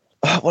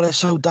 Well, it's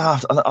so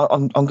daft.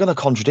 I'm going to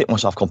contradict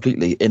myself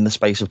completely in the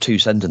space of 2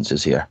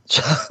 sentences here.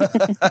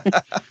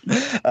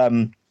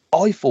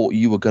 I thought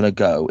you were going to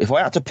go, if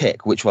I had to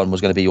pick which one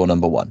was going to be your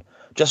number 1,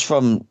 just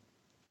from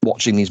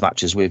watching these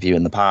matches with you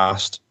in the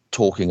past,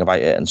 talking about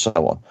it and so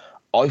on,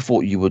 I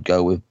thought you would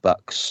go with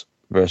Bucks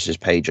versus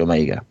Page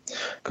Omega,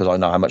 because I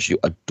know how much you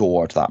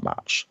adored that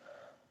match.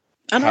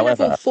 And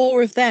however, I love all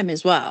 4 of them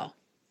as well.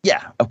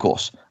 Yeah, of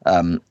course.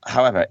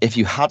 However, if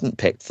you hadn't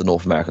picked the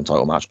North American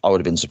title match, I would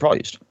have been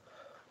surprised.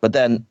 But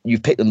then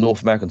you've picked the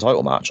North American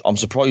title match. I'm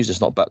surprised it's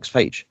not Bucks,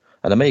 Page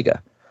and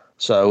Omega.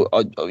 So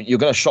you're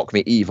going to shock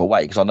me either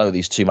way, because I know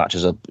these 2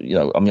 matches are,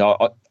 I mean,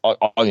 I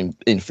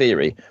in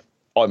theory,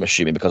 I'm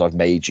assuming because I've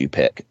made you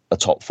pick a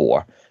top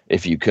 4.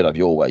 If you could have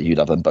your way, you'd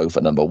have them both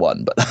at number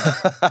 1. But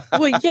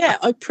well, yeah,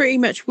 I pretty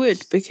much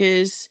would,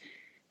 because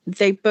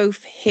they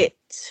both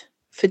hit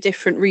for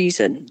different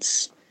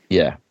reasons.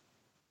 Yeah.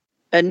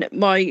 And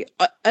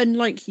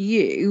unlike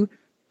you,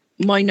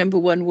 my number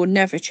 1 will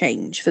never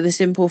change, for the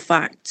simple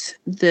fact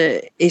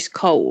that it's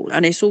Cole,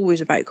 and it's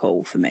always about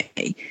Cole for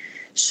me.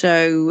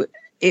 So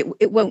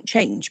it won't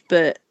change,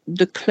 but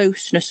the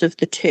closeness of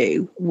the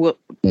 2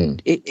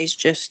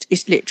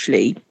 it's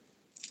literally,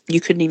 you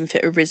couldn't even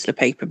fit a Rizzler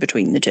paper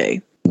between the 2.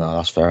 No,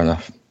 that's fair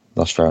enough.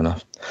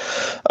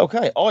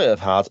 Okay, I have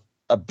had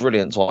a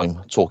brilliant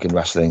time talking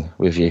wrestling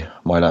with you,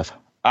 my love.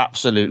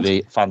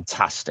 Absolutely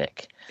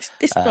fantastic.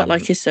 It's not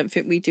like it's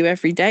something we do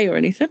every day or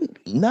anything.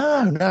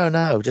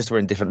 No. Just we're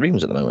in different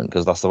rooms at the moment,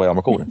 because that's the way I'm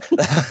recording.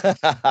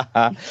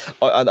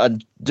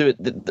 and do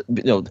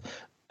it,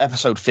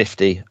 episode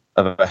 50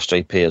 of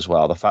SJP as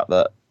well. The fact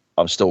that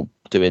I'm still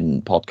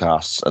doing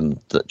podcasts and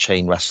that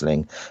Chain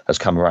Wrestling has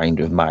come around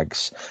with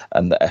Mags,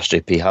 and that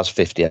SJP has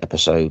 50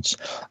 episodes,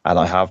 and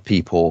I have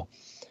people,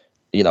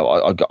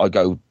 I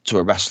go to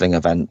a wrestling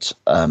event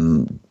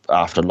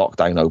after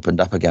lockdown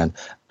opened up again,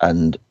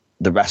 and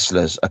the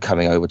wrestlers are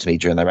coming over to me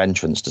during their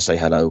entrance to say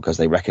hello because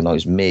they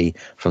recognize me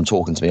from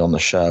talking to me on the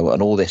show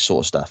and all this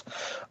sort of stuff.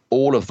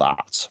 All of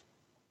that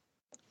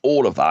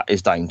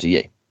is down to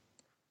you.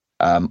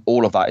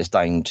 All of that is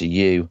down to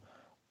you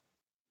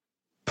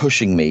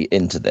pushing me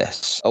into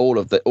this. All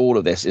of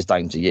this is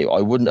down to you.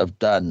 I wouldn't have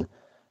done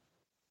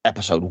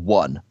episode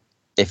 1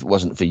 if it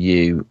wasn't for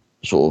you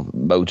sort of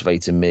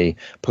motivating me,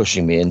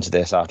 pushing me into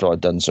this after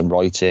I'd done some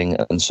writing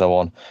and so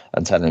on,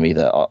 and telling me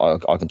that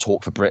I can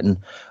talk for Britain.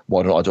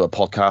 Why don't I do a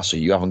podcast so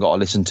you haven't got to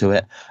listen to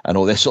it and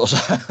all this sort of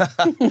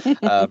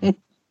stuff.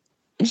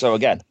 So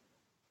again,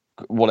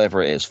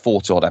 whatever it is,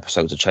 40 odd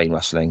episodes of Chain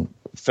Wrestling,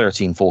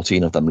 13,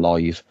 14 of them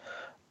live.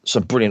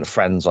 Some brilliant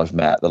friends I've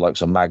met, the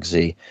likes of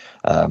Magsy,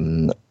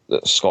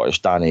 Scottish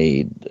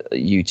Danny,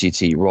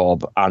 UTT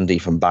Rob, Andy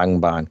from Bang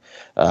Bang,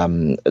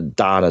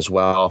 Dan as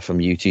well from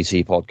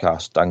UTT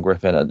podcast, Dan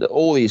Griffin, and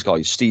all these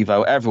guys,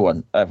 Steve-O,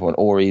 everyone,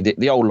 Ori,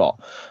 the old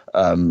lot,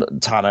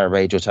 Tanner,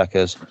 Radio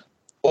Techers,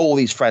 all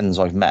these friends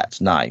I've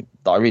met now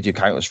that I really do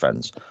count as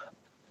friends.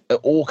 It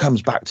all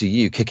comes back to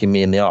you kicking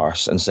me in the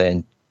arse and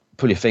saying,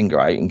 pull your finger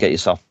out and get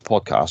yourself a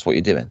podcast, what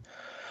you're doing.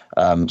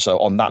 So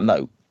on that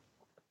note,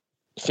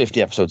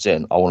 50 episodes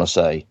in, I want to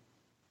say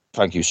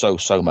thank you so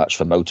much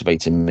for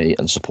motivating me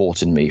and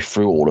supporting me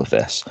through all of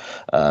this.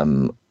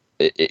 I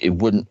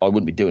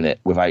wouldn't be doing it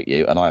without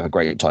you, and I have a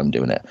great time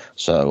doing it.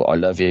 So I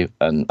love you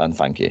and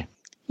thank you.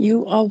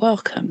 You are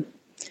welcome.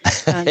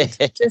 And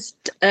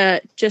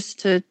just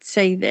to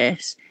say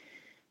this,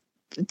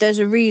 there's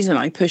a reason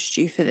I pushed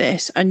you for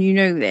this, and you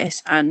know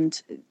this,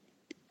 and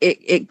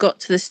it got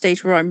to the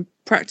stage where I'm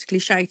practically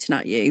shouting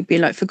at you,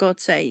 being like, for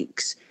God's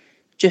sakes,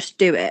 just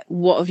do it.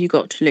 What have you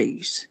got to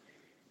lose?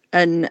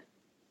 And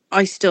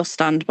I still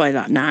stand by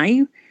that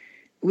now.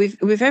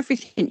 With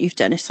everything you've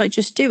done, it's like,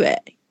 just do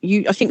it.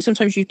 I think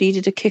sometimes you've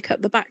needed a kick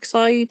up the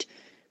backside,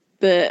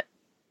 but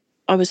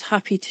I was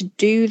happy to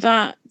do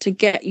that to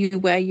get you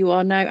where you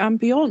are now and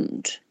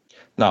beyond.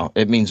 No,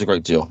 it means a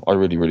great deal. I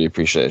really, really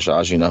appreciate it.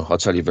 As you know, I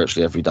tell you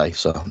virtually every day.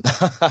 So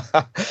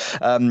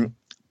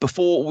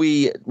before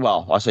we end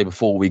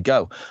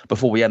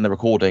the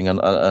recording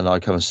and I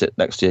come and sit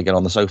next to you again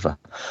on the sofa,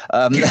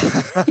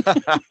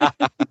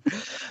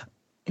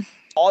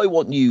 I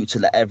want you to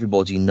let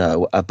everybody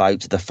know about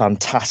the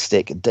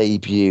fantastic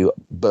debut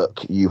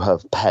book you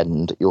have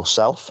penned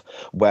yourself,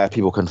 where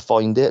people can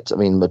find it. I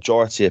mean,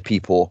 majority of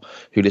people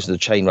who listen to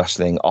Chain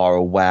Wrestling are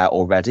aware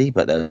already,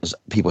 but there's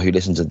people who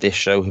listen to this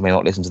show who may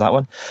not listen to that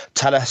one.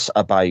 Tell us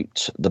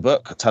about the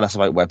book. Tell us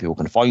about where people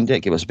can find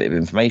it. Give us a bit of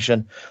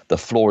information. The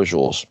floor is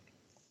yours.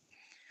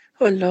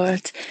 Oh,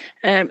 Lord.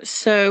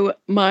 So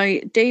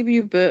my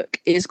debut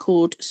book is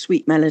called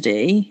Sweet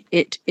Melody.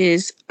 It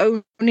is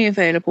only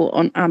available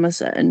on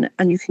Amazon,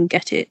 and you can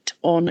get it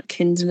on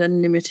Kindle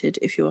Unlimited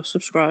if you are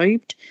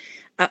subscribed.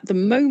 At the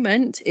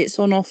moment, it's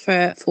on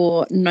offer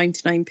for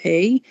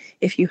 99p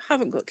if you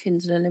haven't got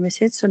Kindle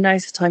Unlimited, so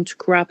now's the time to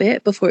grab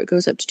it before it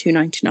goes up to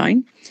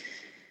 $2.99.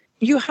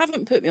 You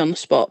haven't put me on the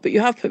spot, but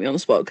you have put me on the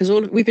spot because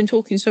we've been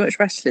talking so much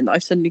wrestling that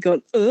I've suddenly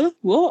gone,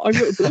 what? I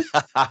wrote a book?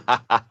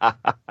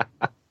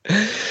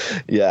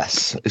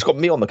 Yes, it's got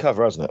me on the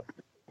cover, hasn't it?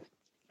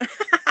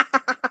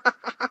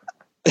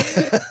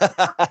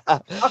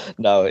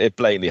 No, it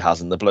blatantly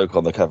hasn't. The bloke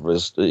on the cover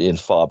is in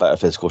far better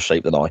physical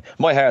shape than I.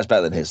 My hair is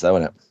better than his, though,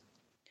 isn't it?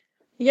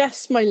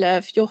 Yes, my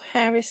love. Your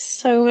hair is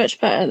so much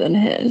better than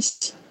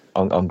his.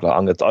 I'm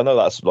glad. I know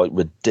that's like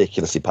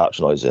ridiculously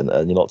patronising,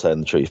 and you're not telling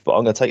the truth, but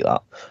I'm going to take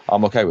that.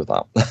 I'm okay with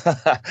that.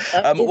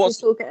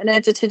 This will get getting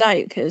edited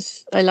out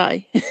because I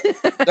lie.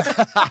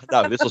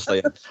 No, this will stay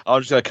in.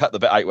 I'm just going to cut the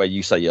bit out where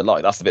you say you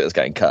lie. That's the bit that's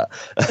getting cut.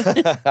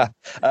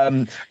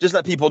 Just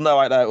let people know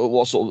out there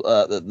what sort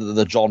of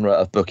the genre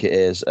of book it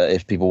is,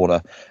 if people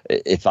want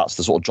to, if that's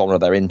the sort of genre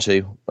they're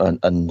into,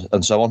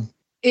 and so on.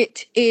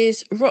 It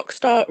is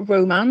rockstar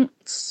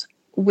romance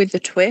with a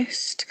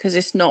twist because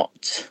it's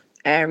not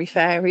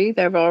airy-fairy.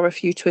 There are a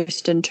few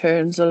twists and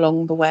turns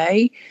along the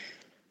way.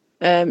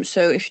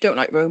 So if you don't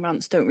like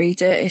romance, don't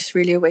read it. It's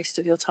really a waste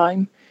of your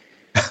time.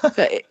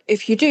 But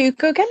if you do,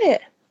 go get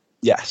it.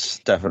 Yes,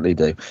 definitely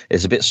do.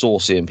 It's a bit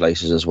saucy in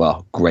places as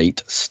well.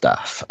 Great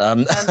stuff.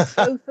 And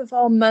both of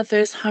our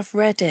mothers have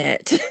read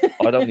it.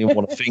 I don't even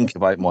want to think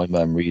about my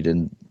mum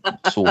reading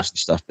saucy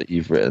stuff that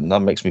you've written.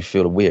 That makes me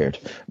feel weird.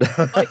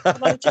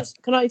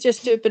 Can I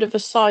just do a bit of a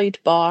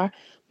sidebar?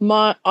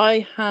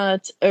 I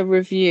had a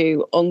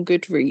review on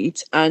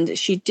Goodreads and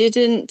she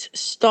didn't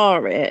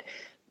star it,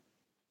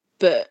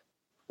 but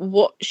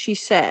what she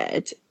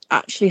said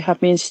actually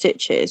had me in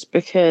stitches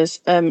because,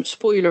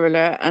 spoiler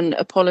alert, and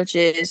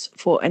apologies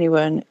for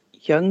anyone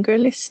younger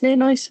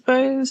listening, I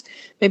suppose.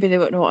 Maybe they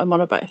won't know what I'm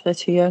on about if they're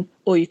too young,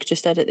 or you could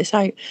just edit this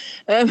out.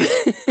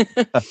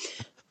 The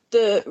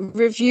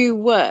review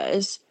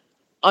was,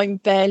 I'm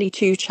barely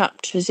 2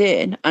 chapters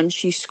in and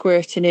she's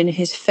squirting in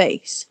his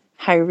face.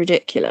 How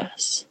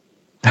ridiculous.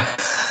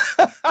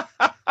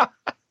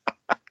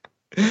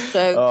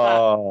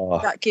 So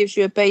that gives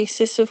you a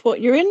basis of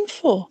what you're in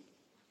for.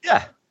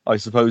 Yeah, I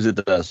suppose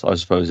it does.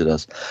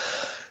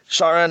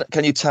 Sharon,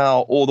 can you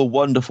tell all the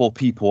wonderful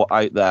people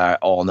out there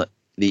on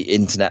the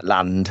internet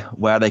land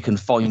where they can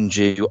find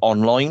you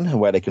online,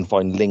 where they can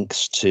find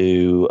links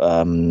to,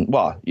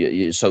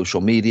 your social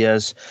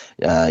medias,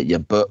 your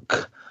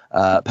book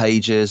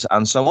pages,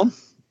 and so on?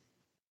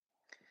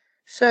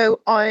 So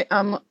I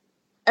am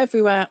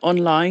everywhere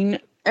online.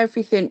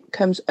 Everything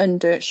comes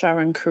under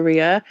Sharon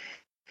Correa.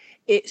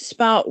 It's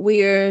spelled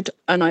weird,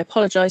 and I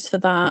apologise for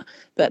that,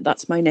 but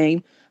that's my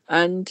name.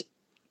 And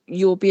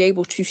you'll be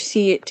able to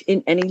see it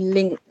in any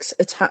links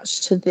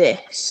attached to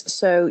this.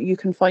 So you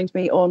can find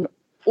me on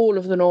all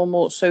of the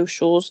normal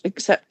socials,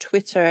 except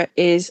Twitter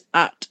is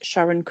at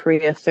Sharon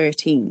Korea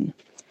 13,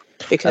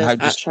 because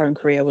at Sharon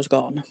Korea was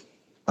gone.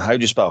 How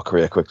do you spell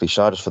Korea quickly,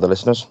 Shah, just for the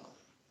listeners?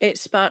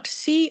 It's spelled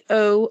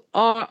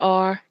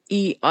Correia.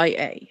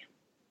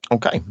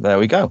 Okay, there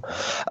we go.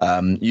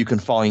 You can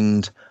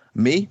find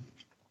me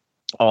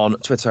on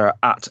Twitter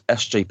at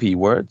SJP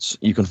Words.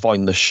 You can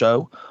find the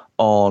show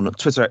on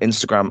Twitter,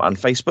 Instagram, and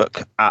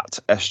Facebook at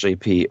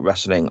SJP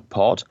Wrestling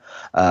Pod.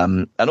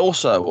 And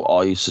also,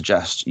 I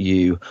suggest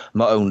you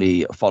not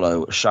only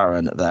follow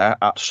Sharon there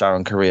at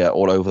Sharon Korea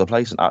all over the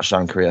place and at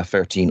Sharon Korea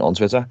 13 on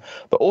Twitter,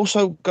 but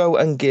also go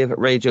and give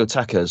Radio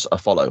Techers a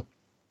follow.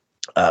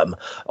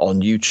 On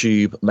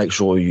YouTube, make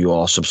sure you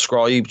are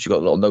subscribed, you've got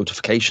a little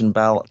notification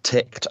bell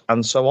ticked,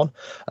 and so on.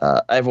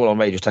 Everyone on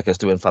Radio Tech is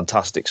doing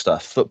fantastic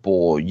stuff: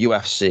 football,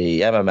 UFC,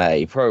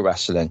 MMA, pro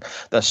wrestling.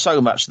 There's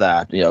so much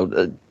there.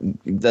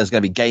 There's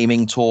going to be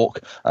gaming talk,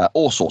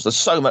 all sorts. There's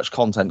so much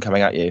content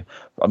coming at you.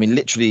 I mean,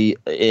 literally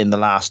in the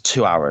last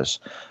 2 hours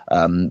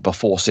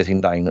before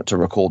sitting down to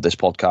record this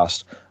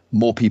podcast,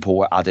 more people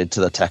were added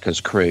to the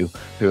Techers crew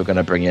who are going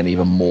to bring in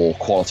even more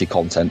quality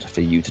content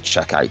for you to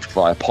check out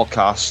via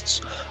podcasts,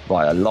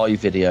 via live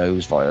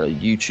videos, via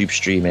YouTube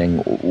streaming,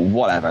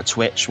 whatever,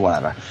 Twitch,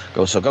 whatever.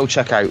 Go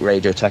check out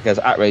Radio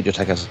Techers at Radio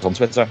Techers on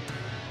Twitter.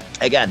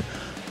 Again,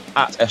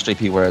 at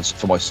SJP Words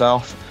for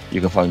myself. You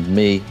can find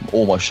me,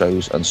 all my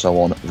shows, and so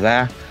on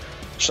there.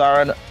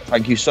 Sharon,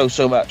 thank you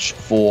so much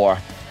for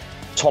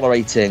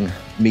tolerating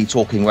me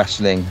talking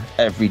wrestling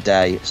every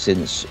day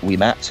since we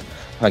met.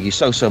 Thank you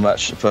so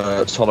much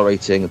for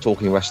tolerating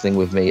talking wrestling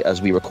with me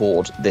as we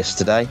record this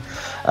today,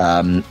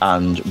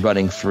 and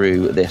running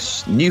through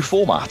this new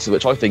format,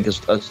 which I think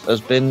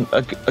has been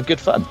a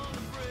good fun.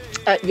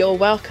 You're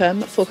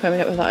welcome for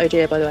coming up with that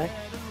idea, by the way.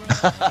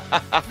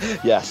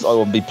 Yes, I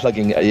will be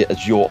plugging it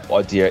as your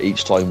idea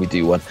each time we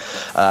do one.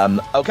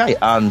 Okay,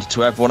 and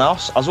to everyone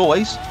else, as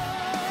always,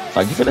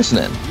 thank you for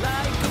listening.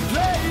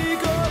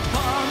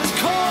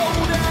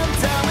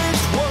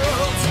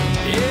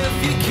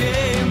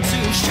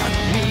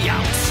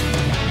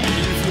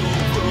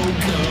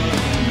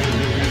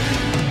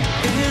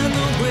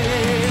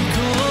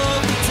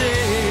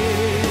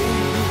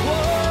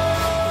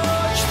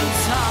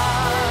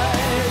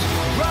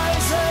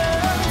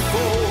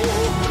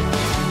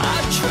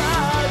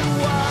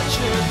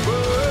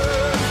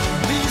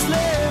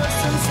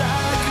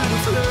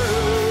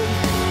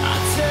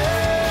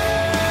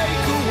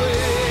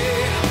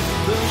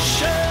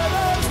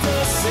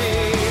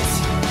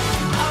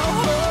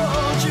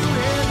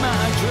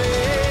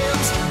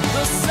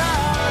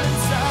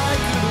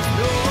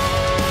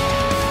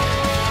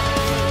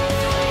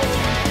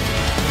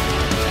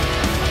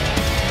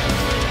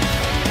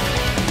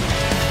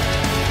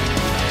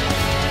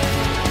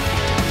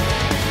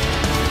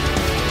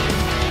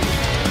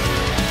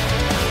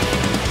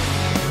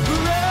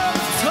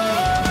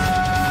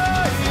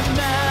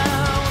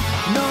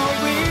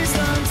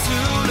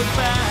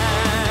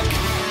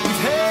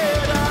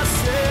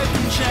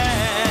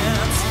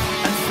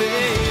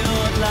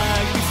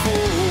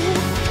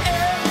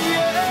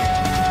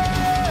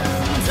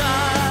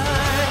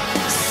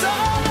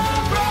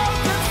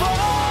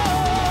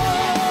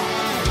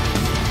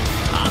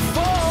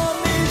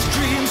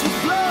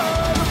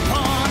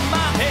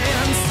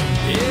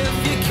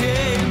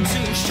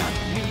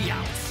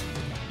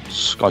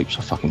 Skype's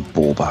a fucking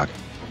ball bag.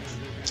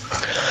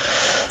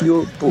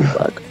 You're a ball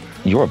bag.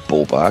 You're a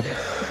ball bag.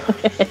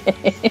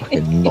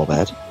 Fucking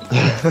knobhead.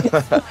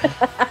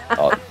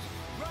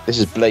 This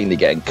is blatantly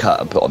getting cut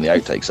and put on the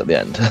outtakes at the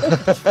end.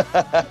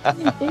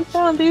 You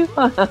can't do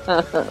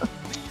that.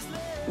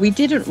 We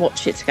didn't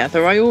watch it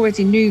together. I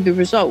already knew the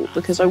result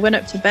because I went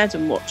up to bed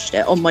and watched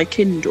it on my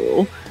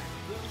Kindle,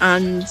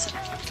 and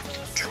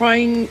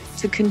trying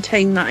to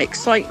contain that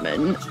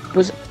excitement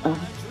was... Oh,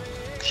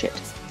 shit.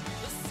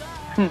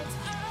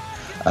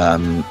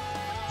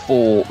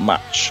 For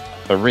match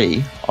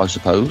 3, I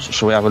suppose,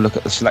 shall we have a look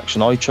at the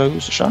selection I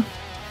chose, Shah?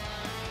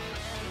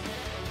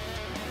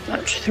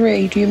 Match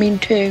 3, do you mean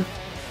 2?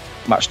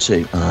 Match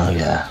 2. Oh,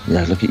 yeah.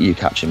 Look at you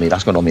catching me.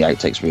 That's gone on the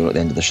outtakes reel at the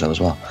end of the show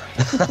as well.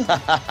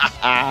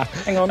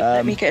 Hang on,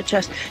 let me get a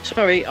chest.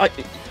 Sorry, are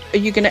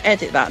you going to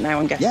edit that now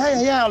and guess?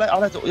 Yeah.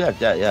 I'll edit.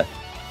 Yeah.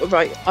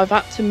 Right, I've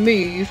had to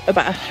move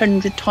about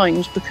 100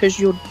 times because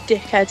your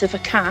dickhead of a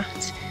cat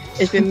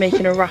has been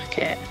making a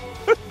racket.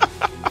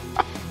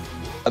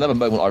 Another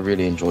moment I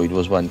really enjoyed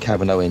was when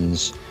Kevin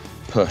Owens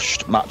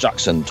pushed Matt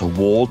Jackson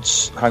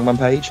towards Hangman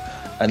Page,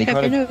 and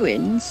Kevin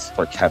Owens.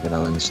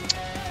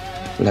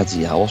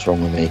 Bloody hell, what's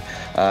wrong with me?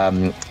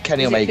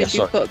 Kenny Omega.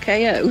 Sorry, you've got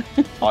KO.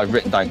 I've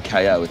written down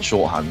KO in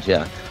shorthand.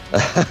 Yeah.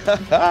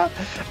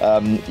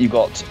 You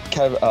got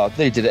Kevin. Oh,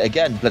 they did it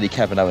again. Bloody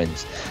Kevin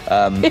Owens.